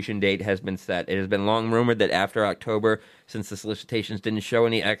execution date has been set. It has been long rumored that after October, since the solicitations didn't show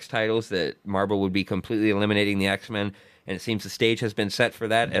any X titles, that Marvel would be completely eliminating the X-Men. And it seems the stage has been set for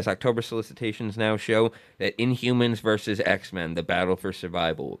that, as October solicitations now show that Inhumans versus X-Men, the battle for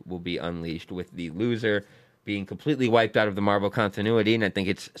survival, will be unleashed, with the loser being completely wiped out of the Marvel continuity. And I think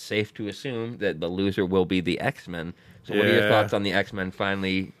it's safe to assume that the loser will be the X-Men. So what are your thoughts on the X-Men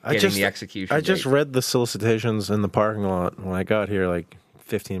finally getting the execution I just date? read the solicitations in the parking lot when I got here like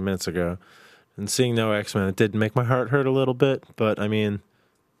 15 minutes ago. And seeing no X-Men, it did make my heart hurt a little bit. But, I mean,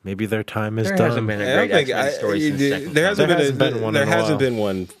 maybe their time is There done. hasn't been a great X-Men story since Second there Comic. hasn't been one. There in a hasn't while. been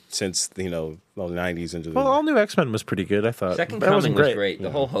one since the 90s into the. Well, all new X-Men was pretty good, I thought. Second That Coming wasn't was great. The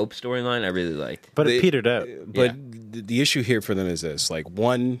whole Hope storyline I really liked. But it petered out. But the issue here for them is this: like,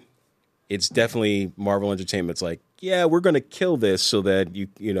 one, it's definitely Marvel Entertainment's like, yeah, we're going to kill this so that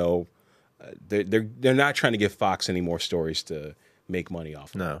they're not trying to give Fox any more stories to make money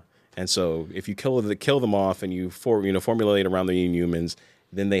off of. No. And so if you kill them off and you formulate around the Inhumans,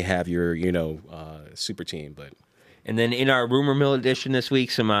 then they have your super team. But And then in our rumor mill edition this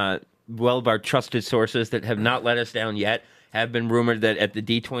week, some of our trusted sources that have not let us down yet have been rumored that at the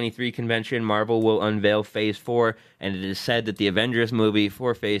D23 convention, Marvel will unveil Phase 4, and it is said that the Avengers movie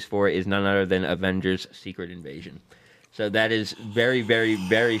for Phase 4 is none other than Avengers Secret Invasion. So that is very, very,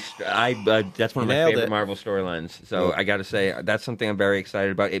 very... that's one of my Nailed favorite it. Marvel storylines. So I got to say, that's something I'm very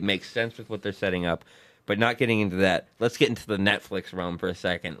excited about. It makes sense with what they're setting up. But not getting into that, let's get into the Netflix realm for a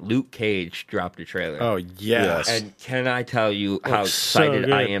second. Luke Cage dropped a trailer. Oh, yes. And can I tell you how Looks so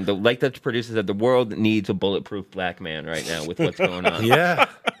excited I good. am? The producers said, the world needs a bulletproof black man right now with what's going on. Yeah.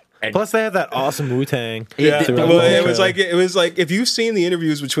 And- Plus, they had that awesome Wu-Tang. yeah, throughout well, the whole it was trailer. like if you've seen the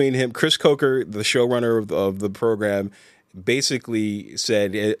interviews between him, Chris Coker, the showrunner of the program, basically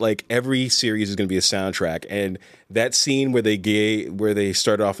said like every series is going to be a soundtrack, and that scene where they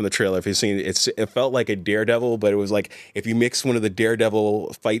started off in the trailer, if you've seen it, it felt like a Daredevil, but it was like if you mix one of the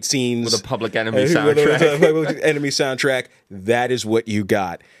Daredevil fight scenes With a Public Enemy with soundtrack. a enemy soundtrack, that is what you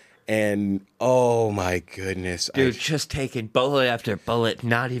got. And oh my goodness, Dude, just taking bullet after bullet,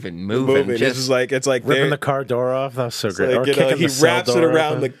 not even moving. This Just, is like it's like Ripping they're- the car door off. That was so great. like, Or kicking he the cell wraps it door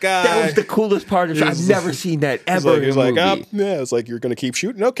around open. the guy. that was the coolest part of it. I've never seen that ever in a movie. It's like you're going to keep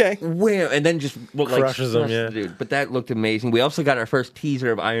shooting. Okay. Where and then just Crushes him, yeah. dude. But that looked amazing. We also got our first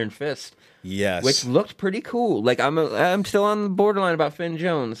teaser of Iron Fist, Yes. which looked pretty cool. Like I'm still on the borderline about Finn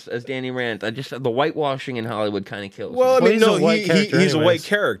Jones as Danny Rand. The whitewashing in Hollywood kind of kills. well, I me. mean, he's a no, white character he's a white anyways.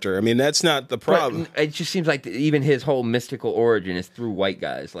 character. I mean, that's not the problem. But it just seems like even his whole mystical origin is through white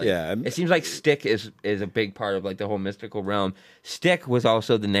guys. Like, Yeah. it seems like Stick is a big part of like the whole mystical realm. Stick was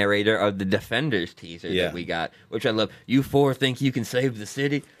also the narrator of the Defenders teaser Yeah. that we got, which I love. You four think you can save the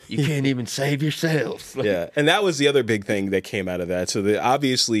city? You can't even save yourselves. Like, Yeah, and that was the other big thing that came out of that. So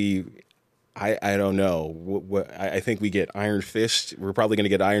obviously, I don't know. I think we get Iron Fist. We're probably going to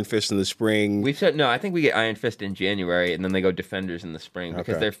get Iron Fist in the spring. We said no. I think we get Iron Fist in January, and then they go Defenders in the spring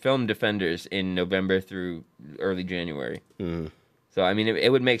because Okay. they're filmed Defenders in November through early January. So I mean,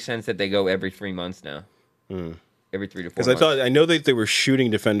 it would make sense that they go every 3 months now, every 3 to 4 Because months. I know that they were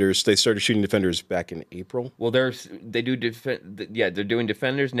shooting Defenders. They started shooting Defenders back in April. Well, they're doing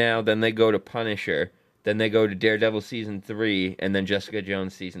Defenders now. Then they go to Punisher. Then they go to Daredevil season 3, and then Jessica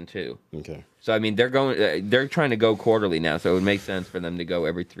Jones season 2. Okay. So I mean, they're trying to go quarterly now. So it would make sense for them to go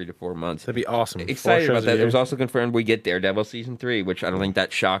every 3 to 4 months. That'd be awesome. Excited 4 about shows a that. It year. was also confirmed we get Daredevil season 3, which I don't think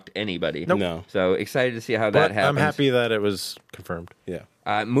that shocked anybody. No. So excited to see how But that happens. I'm happy that it was confirmed.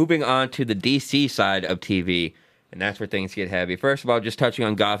 Yeah. Moving on to the DC side of TV, and that's where things get heavy. First of all, just touching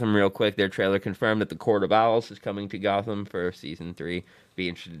on Gotham real quick, their trailer confirmed that the Court of Owls is coming to Gotham for season 3. Be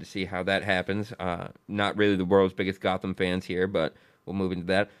interested to see how that happens. Not really the world's biggest Gotham fans here, but we'll move into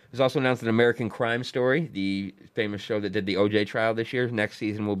that. There's also announced an American Crime Story, the famous show that did the OJ trial this year. Next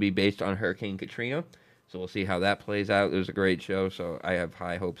season will be based on Hurricane Katrina. So we'll see how that plays out. It was a great show, so I have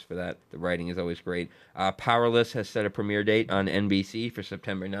high hopes for that. The writing is always great. Powerless has set a premiere date on NBC for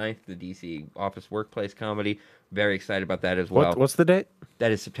September 9th, the DC office workplace comedy. Very excited about that as well. What's the date?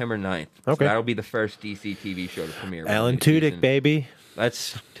 That is September 9th. So Okay. that'll be the first DC TV show to premiere. Alan this season. Tudyk, baby.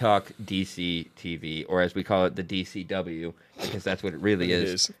 Let's talk DC TV, or as we call it, the DCW, because that's what it really It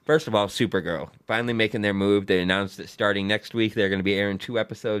is. is. First of all, Supergirl finally making their move. They announced that starting next week, they're going to be airing 2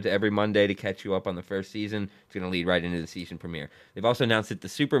 episodes every Monday to catch you up on the first season. It's going to lead right into the season premiere. They've also announced that the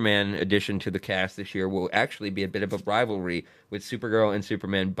Superman addition to the cast this year will actually be a bit of a rivalry with Supergirl and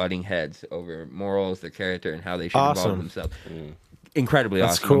Superman butting heads over morals, their character, and how they should involve Awesome. themselves. Incredibly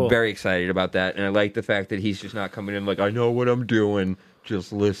That's awesome. cool. I'm very excited about that, and I like the fact that he's just not coming in like, I know what I'm doing.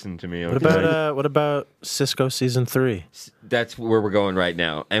 Just listen to me. What Okay? about Cisco season 3? That's where we're going right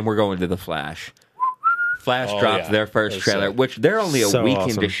now, and we're going to the Flash. Flash Oh, dropped yeah. their first That's trailer, sick. which they're only a So week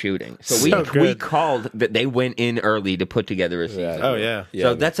awesome. into shooting. So So we good. called that they went in early to put together a season. Oh, yeah.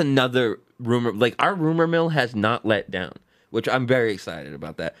 So that's another rumor. Like, our rumor mill has not let down, which I'm very excited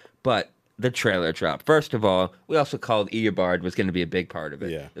about that. But the trailer dropped. First of all, we also called Eobard was going to be a big part of it.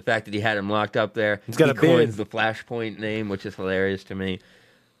 Yeah. The fact that he had him locked up there. He's got he a beard. coins the Flashpoint name, which is hilarious to me.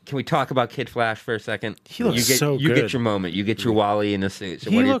 Can we talk about Kid Flash for a second? He looks You get good. your moment. You get your Wally in a suit.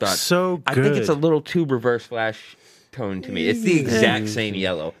 So He what are your looks thoughts? so I think it's a good. little too Reverse Flash tone to me. It's the exact same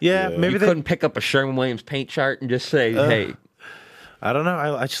yellow. Yeah, Yeah. maybe You they. couldn't pick up a Sherwin-Williams paint chart and just say, hey. I don't know.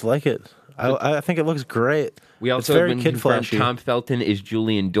 I just like it. I think it looks great. We It's also have very been kid confirmed flashy. Tom Felton is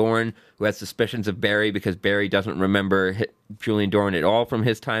Julian Dorn, who has suspicions of Barry because Barry doesn't remember Julian Dorn at all from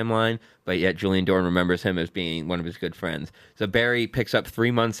his timeline, but yet Julian Dorn remembers him as being one of his good friends. So Barry picks up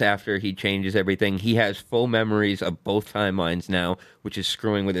 3 months after he changes everything. He has full memories of both timelines now, which is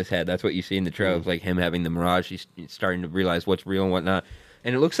screwing with his head. That's what you see in the trailer, like him having the mirage. He's starting to realize what's real and whatnot.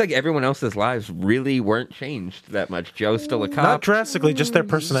 And it looks like everyone else's lives really weren't changed that much. Joe's still a cop. Not drastically, just their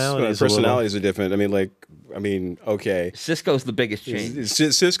personalities. Personalities are different. Okay. Cisco's the biggest change.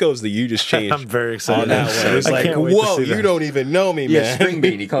 Cisco's the you just changed. I'm very excited. on that one. It's I like, can't wait to whoa, see you that. don't even know me, Yeah, man. String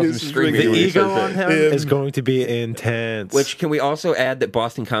Bean. He calls him This is String The Bean. ego says on that. him is going to be intense. Which can we also add that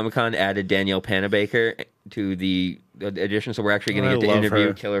Boston Comic Con added Danielle Panabaker to the edition, so we're actually going I to get to love interview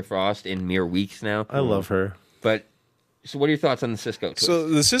her. Killer Frost in mere weeks now. I love her. But so, what are your thoughts on the Cisco twist? So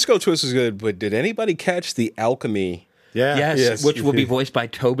the Cisco twist is good, but did anybody catch the alchemy? Yeah. yes, which will be voiced by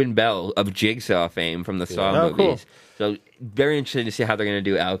Tobin Bell of Jigsaw fame from the Saw Oh, cool. movies. So very interested to see how they're going to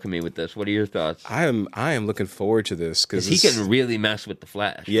do alchemy with this. What are your thoughts? I am looking forward to this because He can really mess with the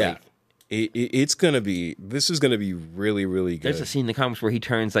Flash. Yeah, Like, it's gonna be. This is gonna be really, really good. there's a scene in the comics where he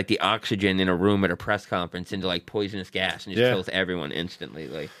turns like the oxygen in a room at a press conference into like poisonous gas and just Yeah. kills everyone instantly.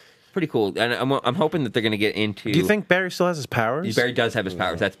 Like, pretty cool. And I'm hoping that they're going to get into. Do you think Barry still has his powers? Barry does have his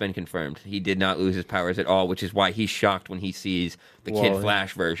powers? That's been confirmed. He did not lose his powers at all, which is why he's shocked when he sees the Kid Wally.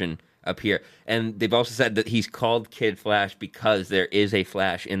 Flash version appear. And they've also said that he's called Kid Flash because there is a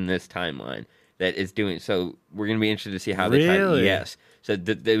Flash in this timeline that is doing. So we're going to be interested to see how they tie. Really? Yes. So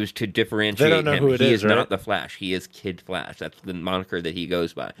it was to differentiate They don't know him. who it He is, is not right? the Flash. He is Kid Flash. That's the moniker that he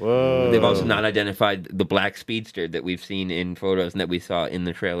goes by. Whoa. They've also not identified the black speedster that we've seen in photos and that we saw in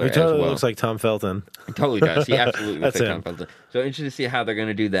the trailer He as totally well. looks like Tom Felton. He totally does. He absolutely looks That's like him. Tom Felton. So interested to see how they're going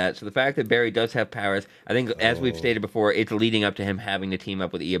to do that. So the fact that Barry does have powers, I think, as we've stated before, it's leading up to him having to team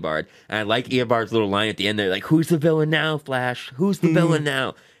up with Eobard. And I like Eobard's little line at the end there, like, "Who's the villain now, Flash? Who's the villain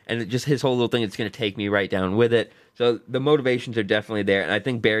now?" And just his whole little thing, it's going to take me right down with it. So the motivations are definitely there, and I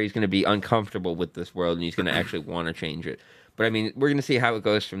think Barry's going to be uncomfortable with this world, and he's going to actually want to change it. But I mean, we're going to see how it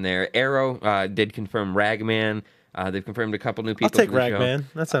goes from there. Arrow did confirm Ragman. They've confirmed a couple new people. I'll take for the show. Ragman.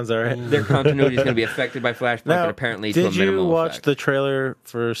 That sounds all right. Their continuity is going to be affected by Flashpoint, Now, but apparently to a did minimal you watch effect. the trailer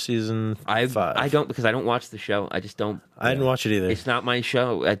for season 5? I don't, because I don't watch the show. I just don't. I didn't watch it either. It's not my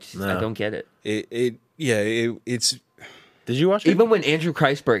show. I No. don't get it. It's Did you watch it? Even when Andrew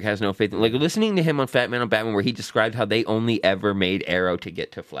Kreisberg has no faith in, like, listening to him on Fat Man on Batman, where he described how they only ever made Arrow to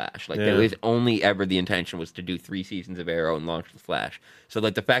get to Flash. Like, Yeah. there was only ever the intention was to do 3 seasons of Arrow and launch the Flash. So,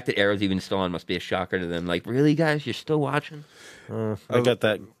 like, the fact that Arrow's even still on must be a shocker to them. Like, really, guys, you're still watching? I got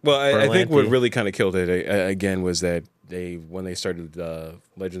that. well. I think what Berlanti. really kind of killed it again was that when they started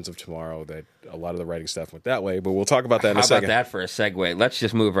Legends of Tomorrow, that a lot of the writing stuff went that way. But we'll talk about that in How a about second. that for a segue? Let's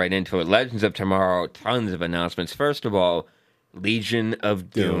just move right into it. Legends of Tomorrow, tons of announcements. First of all, Legion of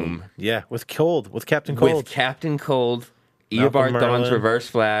Doom. Yeah, with Captain Cold. With Captain Cold, Malcolm Eobard Dawn's Merlin. Reverse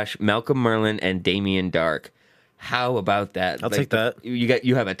Flash, Malcolm Merlin, and Damien Dark. How about that? I'll take that.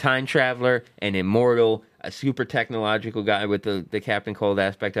 You have a time traveler, an immortal, a super technological guy with the Captain Cold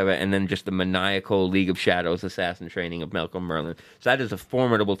aspect of it, and then just the maniacal League of Shadows assassin training of Malcolm Merlin. So that is a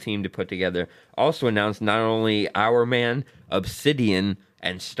formidable team to put together. Also announced not only Our Man, Obsidian,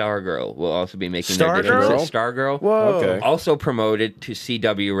 and Stargirl will also be making their Stargirl? differences. Stargirl. Whoa. Okay. Also promoted to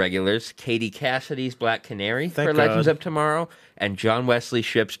CW regulars, Katie Cassidy's Black Canary Thank for Legends God. of Tomorrow, and John Wesley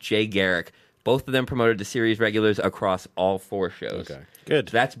Shipp's Jay Garrick. Both of them promoted to series regulars across all 4 shows. Okay. Good.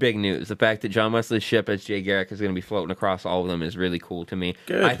 So that's big news. The fact that John Wesley Shipp as Jay Garrick is going to be floating across all of them is really cool to me.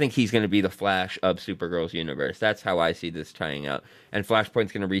 Good. I think he's going to be the Flash of Supergirl's universe. That's how I see this tying out. And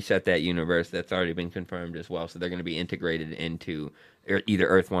Flashpoint's going to reset that universe. That's already been confirmed as well. So they're going to be integrated into either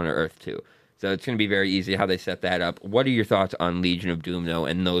Earth 1 or Earth 2. So it's going to be very easy how they set that up. What are your thoughts on Legion of Doom, though,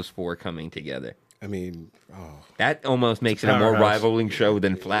 and those 4 coming together? I mean, that almost makes it a more rivaling show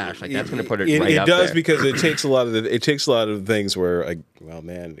than Flash. Like that's going to put it right it up does there. because it takes a lot of the things where, like, well,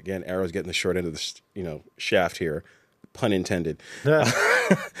 man, again, Arrow's getting the short end of the shaft here, pun intended.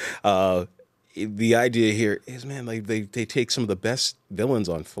 The idea here is, man, like they take some of the best villains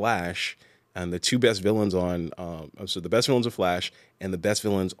on Flash and the two best villains on so the best villains of Flash and the best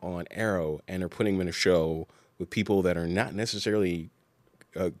villains on Arrow, and are putting them in a show with people that are not necessarily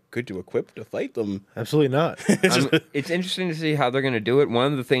good to equip to fight them. Absolutely not. It's interesting to see how they're going to do it. One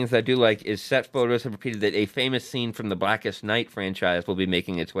of the things I do like is set photos have repeated that a famous scene from the Blackest Night franchise will be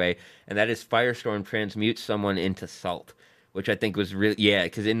making its way, and that is Firestorm transmutes someone into salt, which I think was really,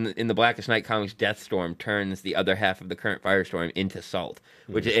 because in the Blackest Night comics, Deathstorm turns the other half of the current Firestorm into salt,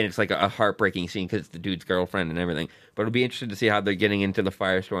 and it's like a heartbreaking scene because it's the dude's girlfriend and everything. But it'll be interesting to see how they're getting into the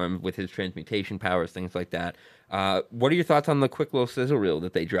Firestorm with his transmutation powers, things like that. What are your thoughts on the quick little sizzle reel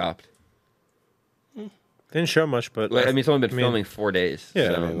that they dropped? Didn't show much, but Well, I mean, it's only been filming 4 days.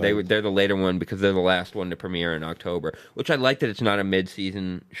 Yeah, so they're the later one because they're the last one to premiere in October. Which I like that it's not a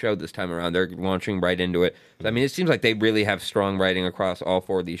mid-season show this time around. They're launching right into it. I mean, it seems like they really have strong writing across all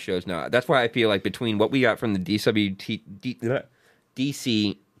 4 of these shows now. That's why I feel like between what we got from the DC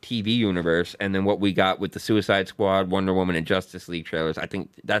TV universe and then what we got with the Suicide Squad, Wonder Woman, and Justice League trailers, I think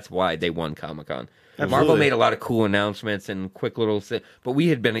that's why they won Comic-Con. Marvel made a lot of cool announcements and quick little, but we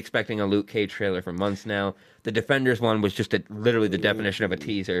had been expecting a Luke Cage trailer for months now. The Defenders one was just literally the definition of a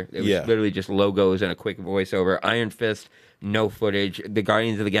teaser. It was literally just logos and a quick voiceover. Iron Fist, no footage. The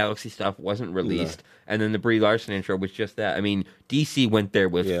Guardians of the Galaxy stuff wasn't released, and then the Brie Larson intro was just that. I mean, DC went there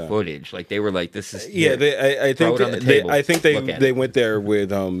with footage. Like they were like, "This is I think they went there with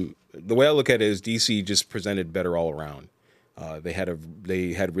the way I look at it is DC just presented better all around. They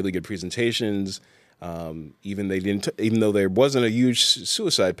had really good presentations. Even though there wasn't a huge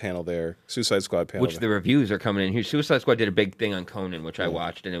Suicide Squad panel, which the reviews are coming in here. Suicide Squad did a big thing on Conan, which I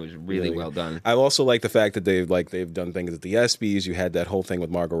watched, and it was really well done. I also like the fact that they've done things at the ESPYs. You had that whole thing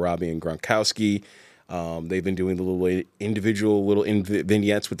with Margot Robbie and Gronkowski. They've been doing the little individual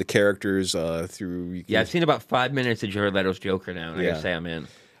vignettes with the characters through. I've seen about 5 minutes of Jared Leto's Joker now, and I gotta say I'm in.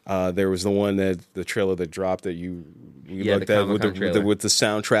 There was the trailer that dropped that you looked the at with the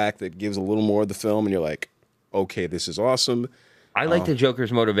soundtrack that gives a little more of the film, and you're like, okay, this is awesome. I like the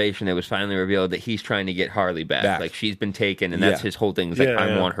Joker's motivation. It was finally revealed that he's trying to get Harley back. Like she's been taken, and that's his whole thing. It's like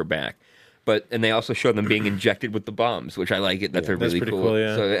I want her back. And they also show them being injected with the bombs, which I like it. That's really cool.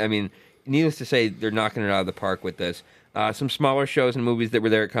 So I mean, needless to say, they're knocking it out of the park with this. Some smaller shows and movies that were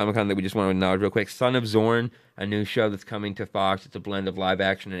there at Comic-Con that we just want to acknowledge real quick. Son of Zorn, a new show that's coming to Fox. It's a blend of live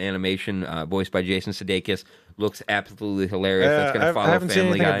action and animation, voiced by Jason Sudeikis. Looks absolutely hilarious. That's going to follow Family Guy. I haven't seen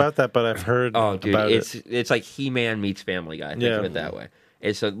anything about that, but I've heard about it. It's like He-Man meets Family Guy. Think of it that way.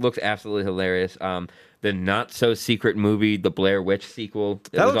 It looks absolutely hilarious. The not-so-secret movie, the Blair Witch sequel,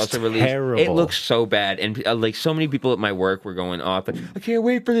 that was also released. Terrible. It looks so bad. And like so many people at my work were going off. Like, I can't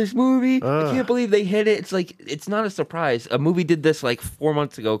wait for this movie. I can't believe they hit it. It's like, it's not a surprise. A movie did this like 4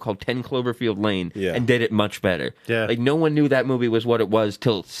 months ago called 10 Cloverfield Lane and did it much better. Yeah. Like no one knew that movie was what it was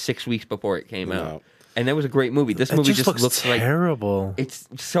till 6 weeks before it came out. And that was a great movie. This movie just looks terrible. Like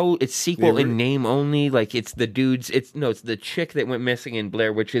it's sequel in name only. Like it's the dudes. It's the chick that went missing in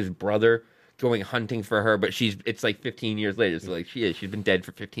Blair Witch's brother going hunting for her, but it's like 15 years later. So like she's been dead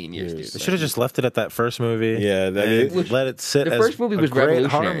for 15 years. Dude. They should have just left it at that first movie. Yeah, let it sit. The first movie was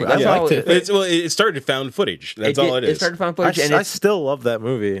revolutionary. I liked it. It started found footage. That's all it is. It started found footage, and I still love that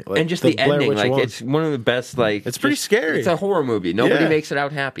movie. Like, and just the ending, like it's one of the best. Like it's pretty scary. It's a horror movie. Nobody makes it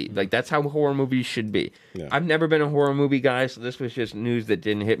out happy. Like that's how horror movies should be. Yeah. I've never been a horror movie guy, so this was just news that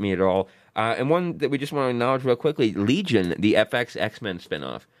didn't hit me at all. And one that we just want to acknowledge real quickly: Legion, the FX X-Men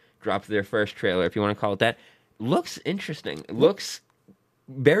spinoff, dropped their first trailer, if you want to call it that. Looks interesting. It looks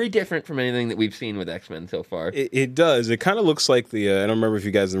very different from anything that we've seen with X-Men so far. It does. It kind of looks like I don't remember if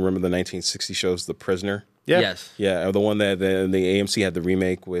you guys remember the 1960 shows, The Prisoner. Yeah. Yes. Yeah, the one that the AMC had the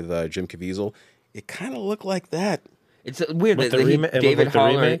remake with Jim Caviezel. It kind of looked like that. It's weird that David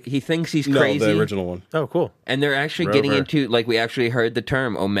Haller, he thinks he's crazy. No, the original one. Oh, cool. And they're actually getting into, like, we actually heard the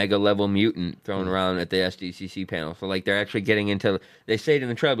term Omega level mutant thrown around at the SDCC panel. So, like, they're actually getting into, they say it in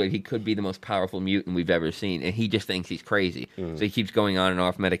the trailer, he could be the most powerful mutant we've ever seen. And he just thinks he's crazy. So he keeps going on and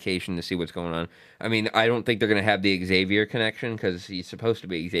off medication to see what's going on. I mean, I don't think they're going to have the Xavier connection because he's supposed to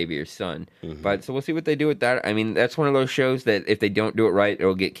be Xavier's son. But so we'll see what they do with that. I mean, that's one of those shows that if they don't do it right,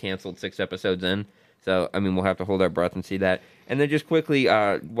 it'll get canceled 6 episodes in. So, I mean, we'll have to hold our breath and see that. And then just quickly,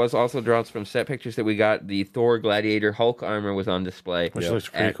 was also drawn from set pictures that we got. The Thor Gladiator Hulk armor was on display. Which looks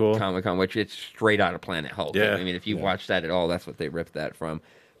pretty cool. Comic-Con, which it's straight out of Planet Hulk. Yeah. I mean, if you watch that at all, that's what they ripped that from.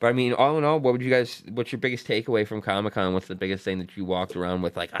 But I mean, all in all, what's your biggest takeaway from Comic-Con? What's the biggest thing that you walked around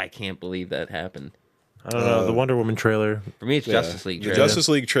with, like, I can't believe that happened? I don't know, the Wonder Woman trailer. For me, it's Justice League trailer. The Justice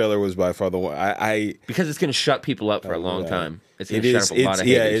League trailer was by far the one. Because it's going to shut people up for a long time. It's going to shut up a lot of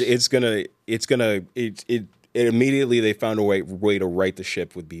haters. It immediately they found a way to right the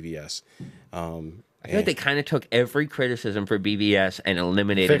ship with BVS. I feel like they kind of took every criticism for BVS and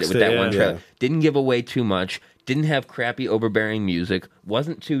eliminated Fixed it with that it, one yeah. trailer. Didn't give away too much. Didn't have crappy, overbearing music.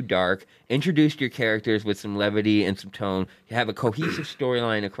 Wasn't too dark. Introduced your characters with some levity and some tone. You have a cohesive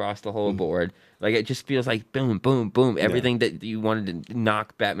storyline across the whole board. Like, it just feels like boom, boom, boom. Everything that you wanted to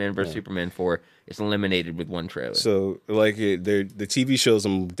knock Batman vs. Superman for is eliminated with one trailer. So, like, the TV shows the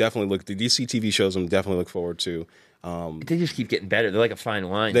DC TV shows I'm definitely look forward to. They just keep getting better. They're like a fine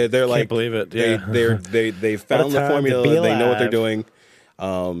wine. They're like, Can't believe it. Yeah. They found the time to formula. be They know what they're alive.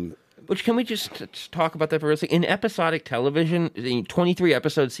 doing. Which, can we just talk about that for a second? In episodic television, the 23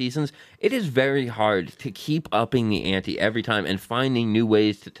 episode seasons, it is very hard to keep upping the ante every time and finding new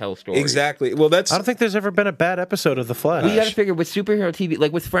ways to tell stories. Exactly. Well, I don't think there's ever been a bad episode of The Flash. We got to figure with superhero TV,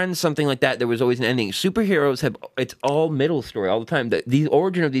 like with Friends, something like that, there was always an ending. Superheroes it's all middle story all the time. The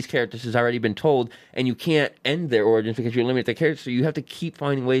origin of these characters has already been told, and you can't end their origins because you eliminate their characters, so you have to keep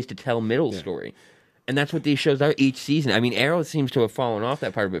finding ways to tell middle story. And that's what these shows are each season. I mean, Arrow seems to have fallen off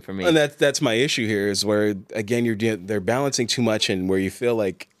that part of it for me. And that's my issue here is where, again, they're balancing too much and where you feel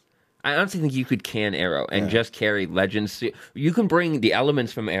like... I honestly think you could can Arrow and just carry Legends. You can bring the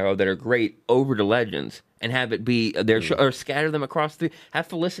elements from Arrow that are great over to Legends and have it be their show, or scatter them across have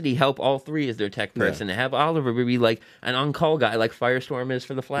Felicity help all three as their tech person, and have Oliver be like an on-call guy like Firestorm is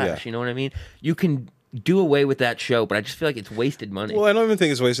for the Flash. Yeah. You know what I mean? You can do away with that show, but I just feel like it's wasted money. Well, I don't even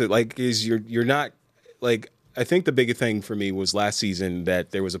think it's wasted. Like, you're not... Like, I think the biggest thing for me was last season that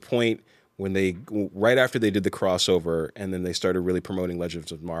there was a point when right after they did the crossover and then they started really promoting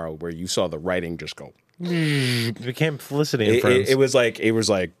Legends of Tomorrow where you saw the writing just go. It became Felicity and Friends. It was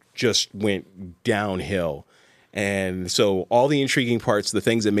like just went downhill. And so all the intriguing parts, the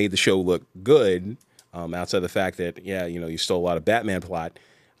things that made the show look good, outside the fact that, you stole a lot of Batman plot,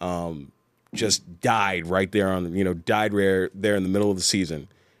 just died right there died there in the middle of the season.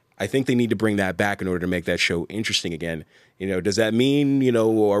 I think they need to bring that back in order to make that show interesting again. Does that mean,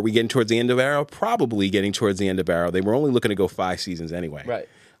 are we getting towards the end of Arrow? Probably getting towards the end of Arrow. They were only looking to go 5 seasons anyway. Right.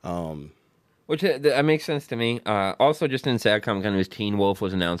 Which that makes sense to me. Also, just in sad Comic-Con news, Teen Wolf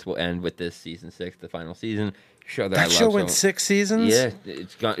was announced will end with this season 6, the final season. Show that I love. Show went 6 seasons? Yeah,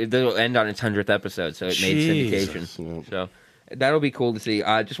 it's gone. It'll end on its 100th episode, so it made syndication. So that'll be cool to see.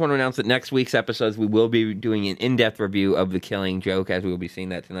 I just want to announce that next week's episodes, we will be doing an in-depth review of The Killing Joke, as we will be seeing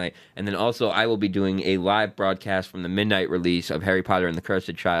that tonight. And then also, I will be doing a live broadcast from the midnight release of Harry Potter and the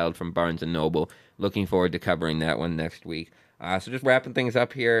Cursed Child from Barnes & Noble. Looking forward to covering that one next week. So just wrapping things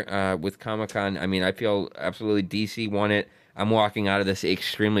up here with Comic-Con. I mean, I feel absolutely DC won it. I'm walking out of this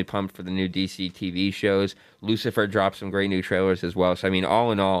extremely pumped for the new DC TV shows. Lucifer dropped some great new trailers as well. So, I mean,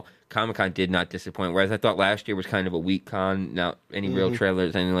 all in all, Comic-Con did not disappoint. Whereas I thought last year was kind of a weak con, not any real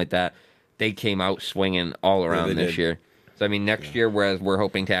trailers, anything like that. They came out swinging all around this year. So, I mean, next year, whereas we're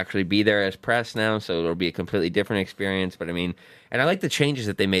hoping to actually be there as press now, so it'll be a completely different experience. But, I mean, and I like the changes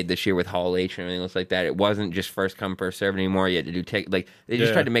that they made this year with Hall H and everything else like that. It wasn't just first come, first serve anymore. You had to they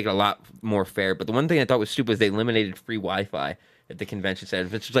just tried to make it a lot more fair. But the one thing I thought was stupid was they eliminated free Wi-Fi at the convention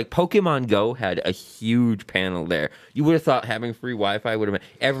center. It's just like Pokemon Go had a huge panel there. You would have thought having free Wi-Fi would have been...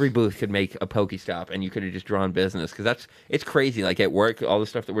 Every booth could make a Pokestop, and you could have just drawn business. Because it's crazy. Like at work, all the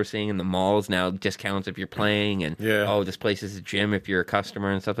stuff that we're seeing in the malls now, discounts if you're playing, and this place is a gym if you're a customer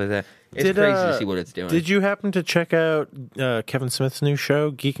and stuff like that. It's crazy to see what it's doing. Did you happen to check out Kevin Smith's new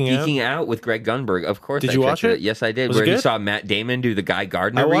show, Geeking Out? Geeking Out with Greg Gunberg. Of course. Did you watch it? Yes, I did. Was where it good? you saw Matt Damon do the Guy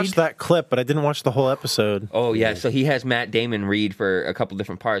Gardner I read. watched that clip, but I didn't watch the whole episode. Oh, yeah. So he has Matt Damon read for a couple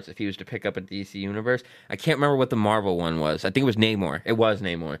different parts if he was to pick up a DC universe. I can't remember what the Marvel one was. I think it was Namor. It was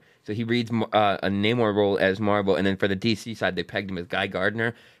Namor. So he reads a Namor role as Marvel, and then for the DC side, they pegged him as Guy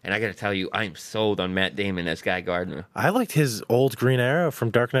Gardner. And I got to tell you, I'm sold on Matt Damon as Guy Gardner. I liked his old Green Arrow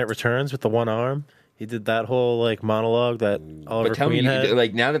from Dark Knight Returns with the one arm. He did that whole monologue that Oliver But tell Queen me,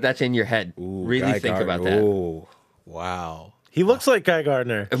 had. now that that's in your head, really think about that. Oh, wow. He looks like Guy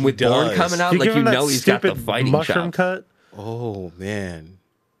Gardner. And with Bourne does. coming out, Give him that he's got the stupid fighting mushroom chops. cut. Oh, man.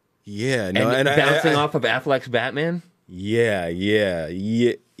 Yeah. And, No, bouncing off of Affleck's Batman. Yeah.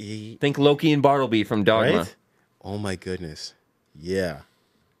 Think Loki and Bartleby from Dogma. Right? Oh, my goodness. Yeah.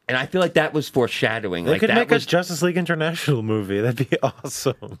 And I feel like that was foreshadowing. They like could that make was a Justice League International movie. That'd be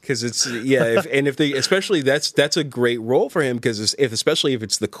awesome. Because it's if they especially that's a great role for him because especially if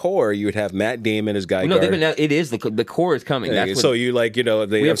it's the core, you would have Matt Damon as Guy no. Gardner. It is the core is coming. That's So what, you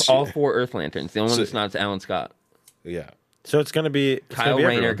we have all 4 Earth Lanterns. The only one that's not is Alan Scott, Yeah. So it's going to be Kyle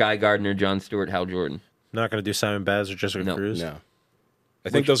Rayner, Guy Gardner, John Stewart, Hal Jordan. Not going to do Simon Baz or Jessica Cruz. No. I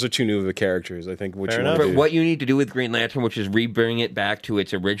think those are too new of the characters. I think what Fair you want enough. to But do. what you need to do with Green Lantern, which is rebring it back to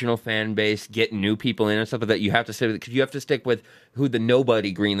its original fan base, get new people in and stuff like that, you have to stick because you have to stick with who the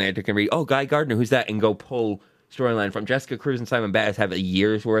nobody Green Lantern can read. Oh, Guy Gardner, who's that? And go pull storyline from Jessica Cruz and Simon Baz have a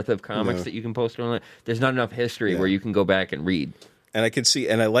year's worth of comics that you can pull storyline. There's not enough history where you can go back and read. And I can see,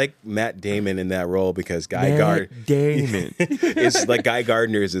 and I like Matt Damon in that role because Guy Gardner is like Guy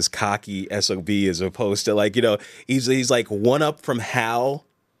Gardner is this cocky SOB as opposed to like he's like one up from Hal,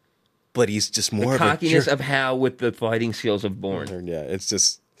 but he's just more The of cockiness a of Hal with the fighting skills of Bourne. Yeah, it's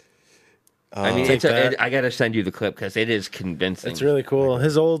just. I mean, Take that. I got to send you the clip because it is convincing. It's really cool.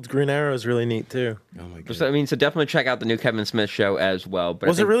 His old Green Arrow is really neat too. Oh my god! So definitely check out the new Kevin Smith show as well. But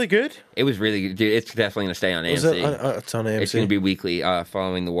Was it really good? It was really good. Dude, it's definitely going to stay on AMC. It's on AMC. It's going to be weekly,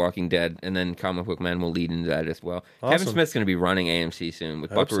 following The Walking Dead, and then Comic Book Man will lead into that as well. Awesome. Kevin Smith's going to be running AMC soon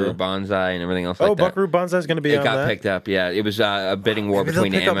with I hope Buckaroo so. Banzai and everything else like that. Buckaroo Banzai is going to be It on got that. picked up, yeah. It was a bidding war Maybe they'll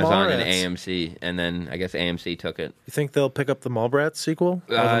between pick up Amazon and Mallrats. AMC, and then I guess AMC took it. You think they'll pick up the Mallrats sequel?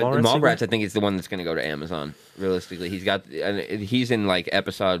 Or the Mallrats, sequel? I think, is the one that's going to go to Amazon. Realistically, he's in like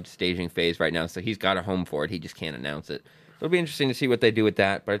episode staging phase right now, so he's got a home for it. He just can't announce it. It'll be interesting to see what they do with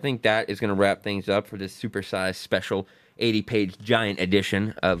that. But I think that is going to wrap things up for this supersized special 80-page giant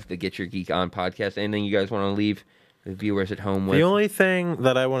edition of the Get Your Geek On podcast. Anything you guys want to leave the viewers at home with? The only thing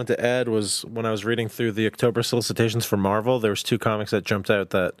that I wanted to add was when I was reading through the October solicitations for Marvel, there was 2 comics that jumped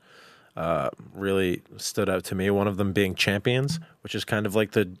out that really stood out to me. One of them being Champions, which is kind of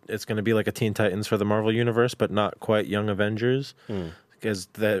like it's going to be like a Teen Titans for the Marvel Universe, but not quite Young Avengers. Because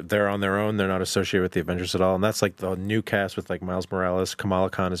they're on their own, they're not associated with the Avengers at all, and that's like the new cast with like Miles Morales, Kamala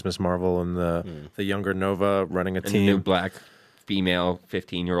Khan as Miss Marvel, and the younger Nova running a and team. the new black female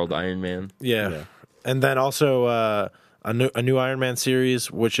 15-year-old Iron Man. Yeah. And then also a new Iron Man series,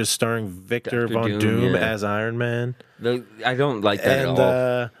 which is starring Victor Dr. Von Doom, Doom yeah. as Iron Man. I don't like that And at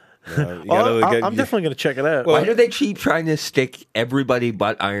all. I'm definitely going to check it out. Why do they keep trying to stick everybody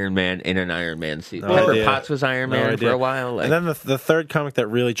but Iron Man in an Iron Man suit? No Pepper idea. Potts was Iron No Man for idea. a while. And then the third comic that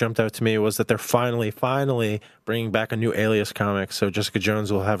really jumped out to me was that they're finally bringing back a new Alias comic. So Jessica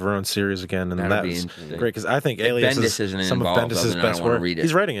Jones will have her own series again, and That'll be that's interesting. great because I think Alias Bendis is isn't some of involved, Bendis' then I don't best wanna work. read it.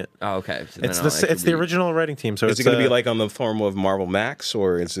 He's writing it. Oh, okay. So then It's I'll actually it's the read it. original writing team. So Is it's it going to be like on the form of Marvel Max,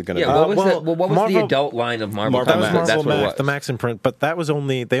 or is it going to? Yeah, be... what was the Marvel- adult line of Marvel Marvel That was Comics? Max. Marvel That's what it Max, was. the Max imprint, but that was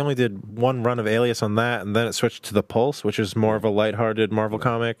they only did one run of Alias on that, and then it switched to the Pulse, which is more of a lighthearted Marvel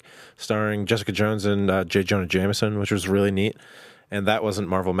comic starring Jessica Jones and J. Jonah Jameson, which was really neat. And that wasn't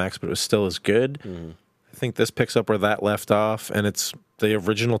Marvel Max, but it was still as good. I think this picks up where that left off, and it's the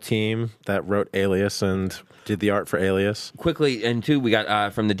original team that wrote Alias and did the art for Alias. Quickly, and two, we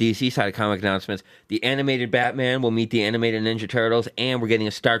got from the DC side of comic announcements, the animated Batman will meet the animated Ninja Turtles, and we're getting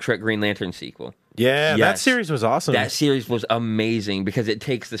a Star Trek Green Lantern sequel. Yeah, that Yes. series was awesome. That series was amazing because it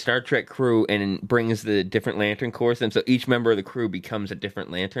takes the Star Trek crew and brings the different Lantern Corps, and so each member of the crew becomes a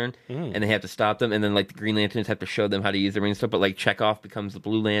different Lantern, and they have to stop them, and then like the Green Lanterns have to show them how to use the ring stuff. But like Chekhov becomes the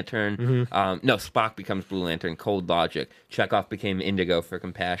Blue Lantern, no, Spock becomes Blue Lantern, Cold Logic. Chekhov became Indigo for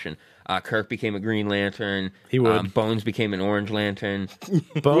Compassion. Kirk became a Green Lantern. He would. Bones became an Orange Lantern.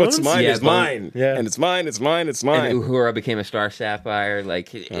 What's mine Yeah, is mine. Yeah. And it's mine, it's mine, it's mine. And Uhura became a Star Sapphire.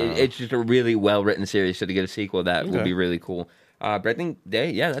 Like it's just a really well written series. So to get a sequel, that would be really cool. But I think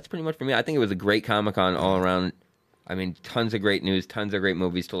that's pretty much for me. I think it was a great Comic-Con all around. I mean, tons of great news, tons of great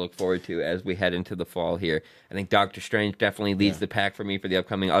movies to look forward to as we head into the fall here. I think Doctor Strange definitely leads the pack for me for the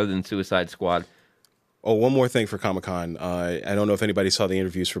upcoming, other than Suicide Squad. Oh, one more thing for Comic-Con. I don't know if anybody saw the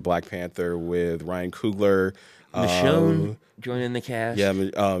interviews for Black Panther with Ryan Coogler. Michonne joining the cast. Yeah,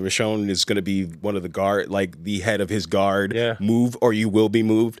 Michonne is going to be one of the guard, like the head of his guard. Yeah. Move or you will be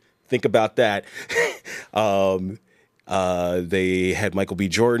moved. Think about that. They had Michael B.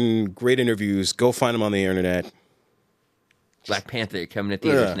 Jordan. Great interviews. Go find them on the internet. Black Panther coming to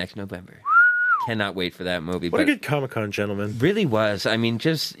theaters next November. Cannot wait for that movie. What a But good Comic-Con, gentlemen. really was. I mean,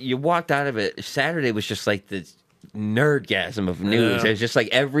 just you walked out of it. Saturday was just like the nerdgasm of news. know. It was just like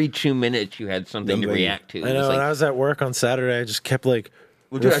every 2 minutes you had something to react to. It I know. was When like, I was at work on Saturday, I just kept like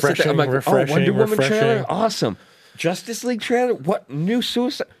Well, dude, I sit there, refreshing, I'm like, refreshing, Wonder Woman refreshing. trailer, awesome. Justice League trailer, what new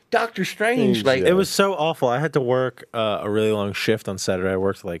Suicide? Doctor Strange. Like It was so awful. I had to work a really long shift on Saturday. I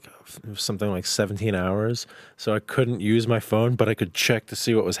worked like something like 17 hours, so I couldn't use my phone, but I could check to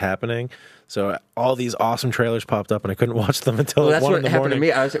see what was happening. So all these awesome trailers popped up, and I couldn't watch them until that's 1 what in the happened morning. to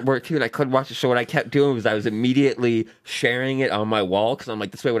me. I was at work too, and I couldn't watch it. So what I kept doing was I was immediately sharing it on my wall because I'm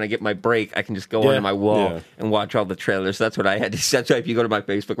like, this way when I get my break, I can just go onto my wall and watch all the trailers. So that's what I had to. That's why if you go to my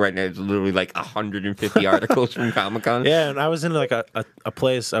Facebook right now, it's literally like 150 articles from Comic-Con. Yeah, and I was in like a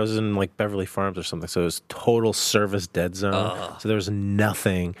place. I was in like Beverly Farms or something, so it was total service dead zone. So there was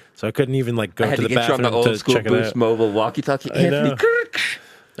nothing. So I couldn't even like go I had to to the get you on bathroom the old to school check it Boost out. Mobile walkie-talkie. Anthony Kirk.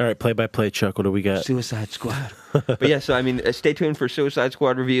 All right, play-by-play, Chuck. What do we got? Suicide Squad. But yeah, so I mean, stay tuned for Suicide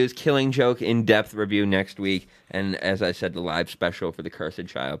Squad reviews, Killing Joke in-depth review next week, and as I said, the live special for the Cursed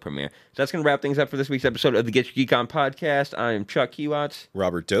Child premiere. So that's going to wrap things up for this week's episode of the Get Your Geek On podcast. I am Chuck Hewatts.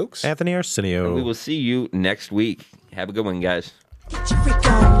 Robert Dokes. Anthony Arsenio. We will see you next week. Have a good one, guys. Get your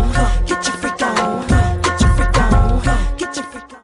freak on, get your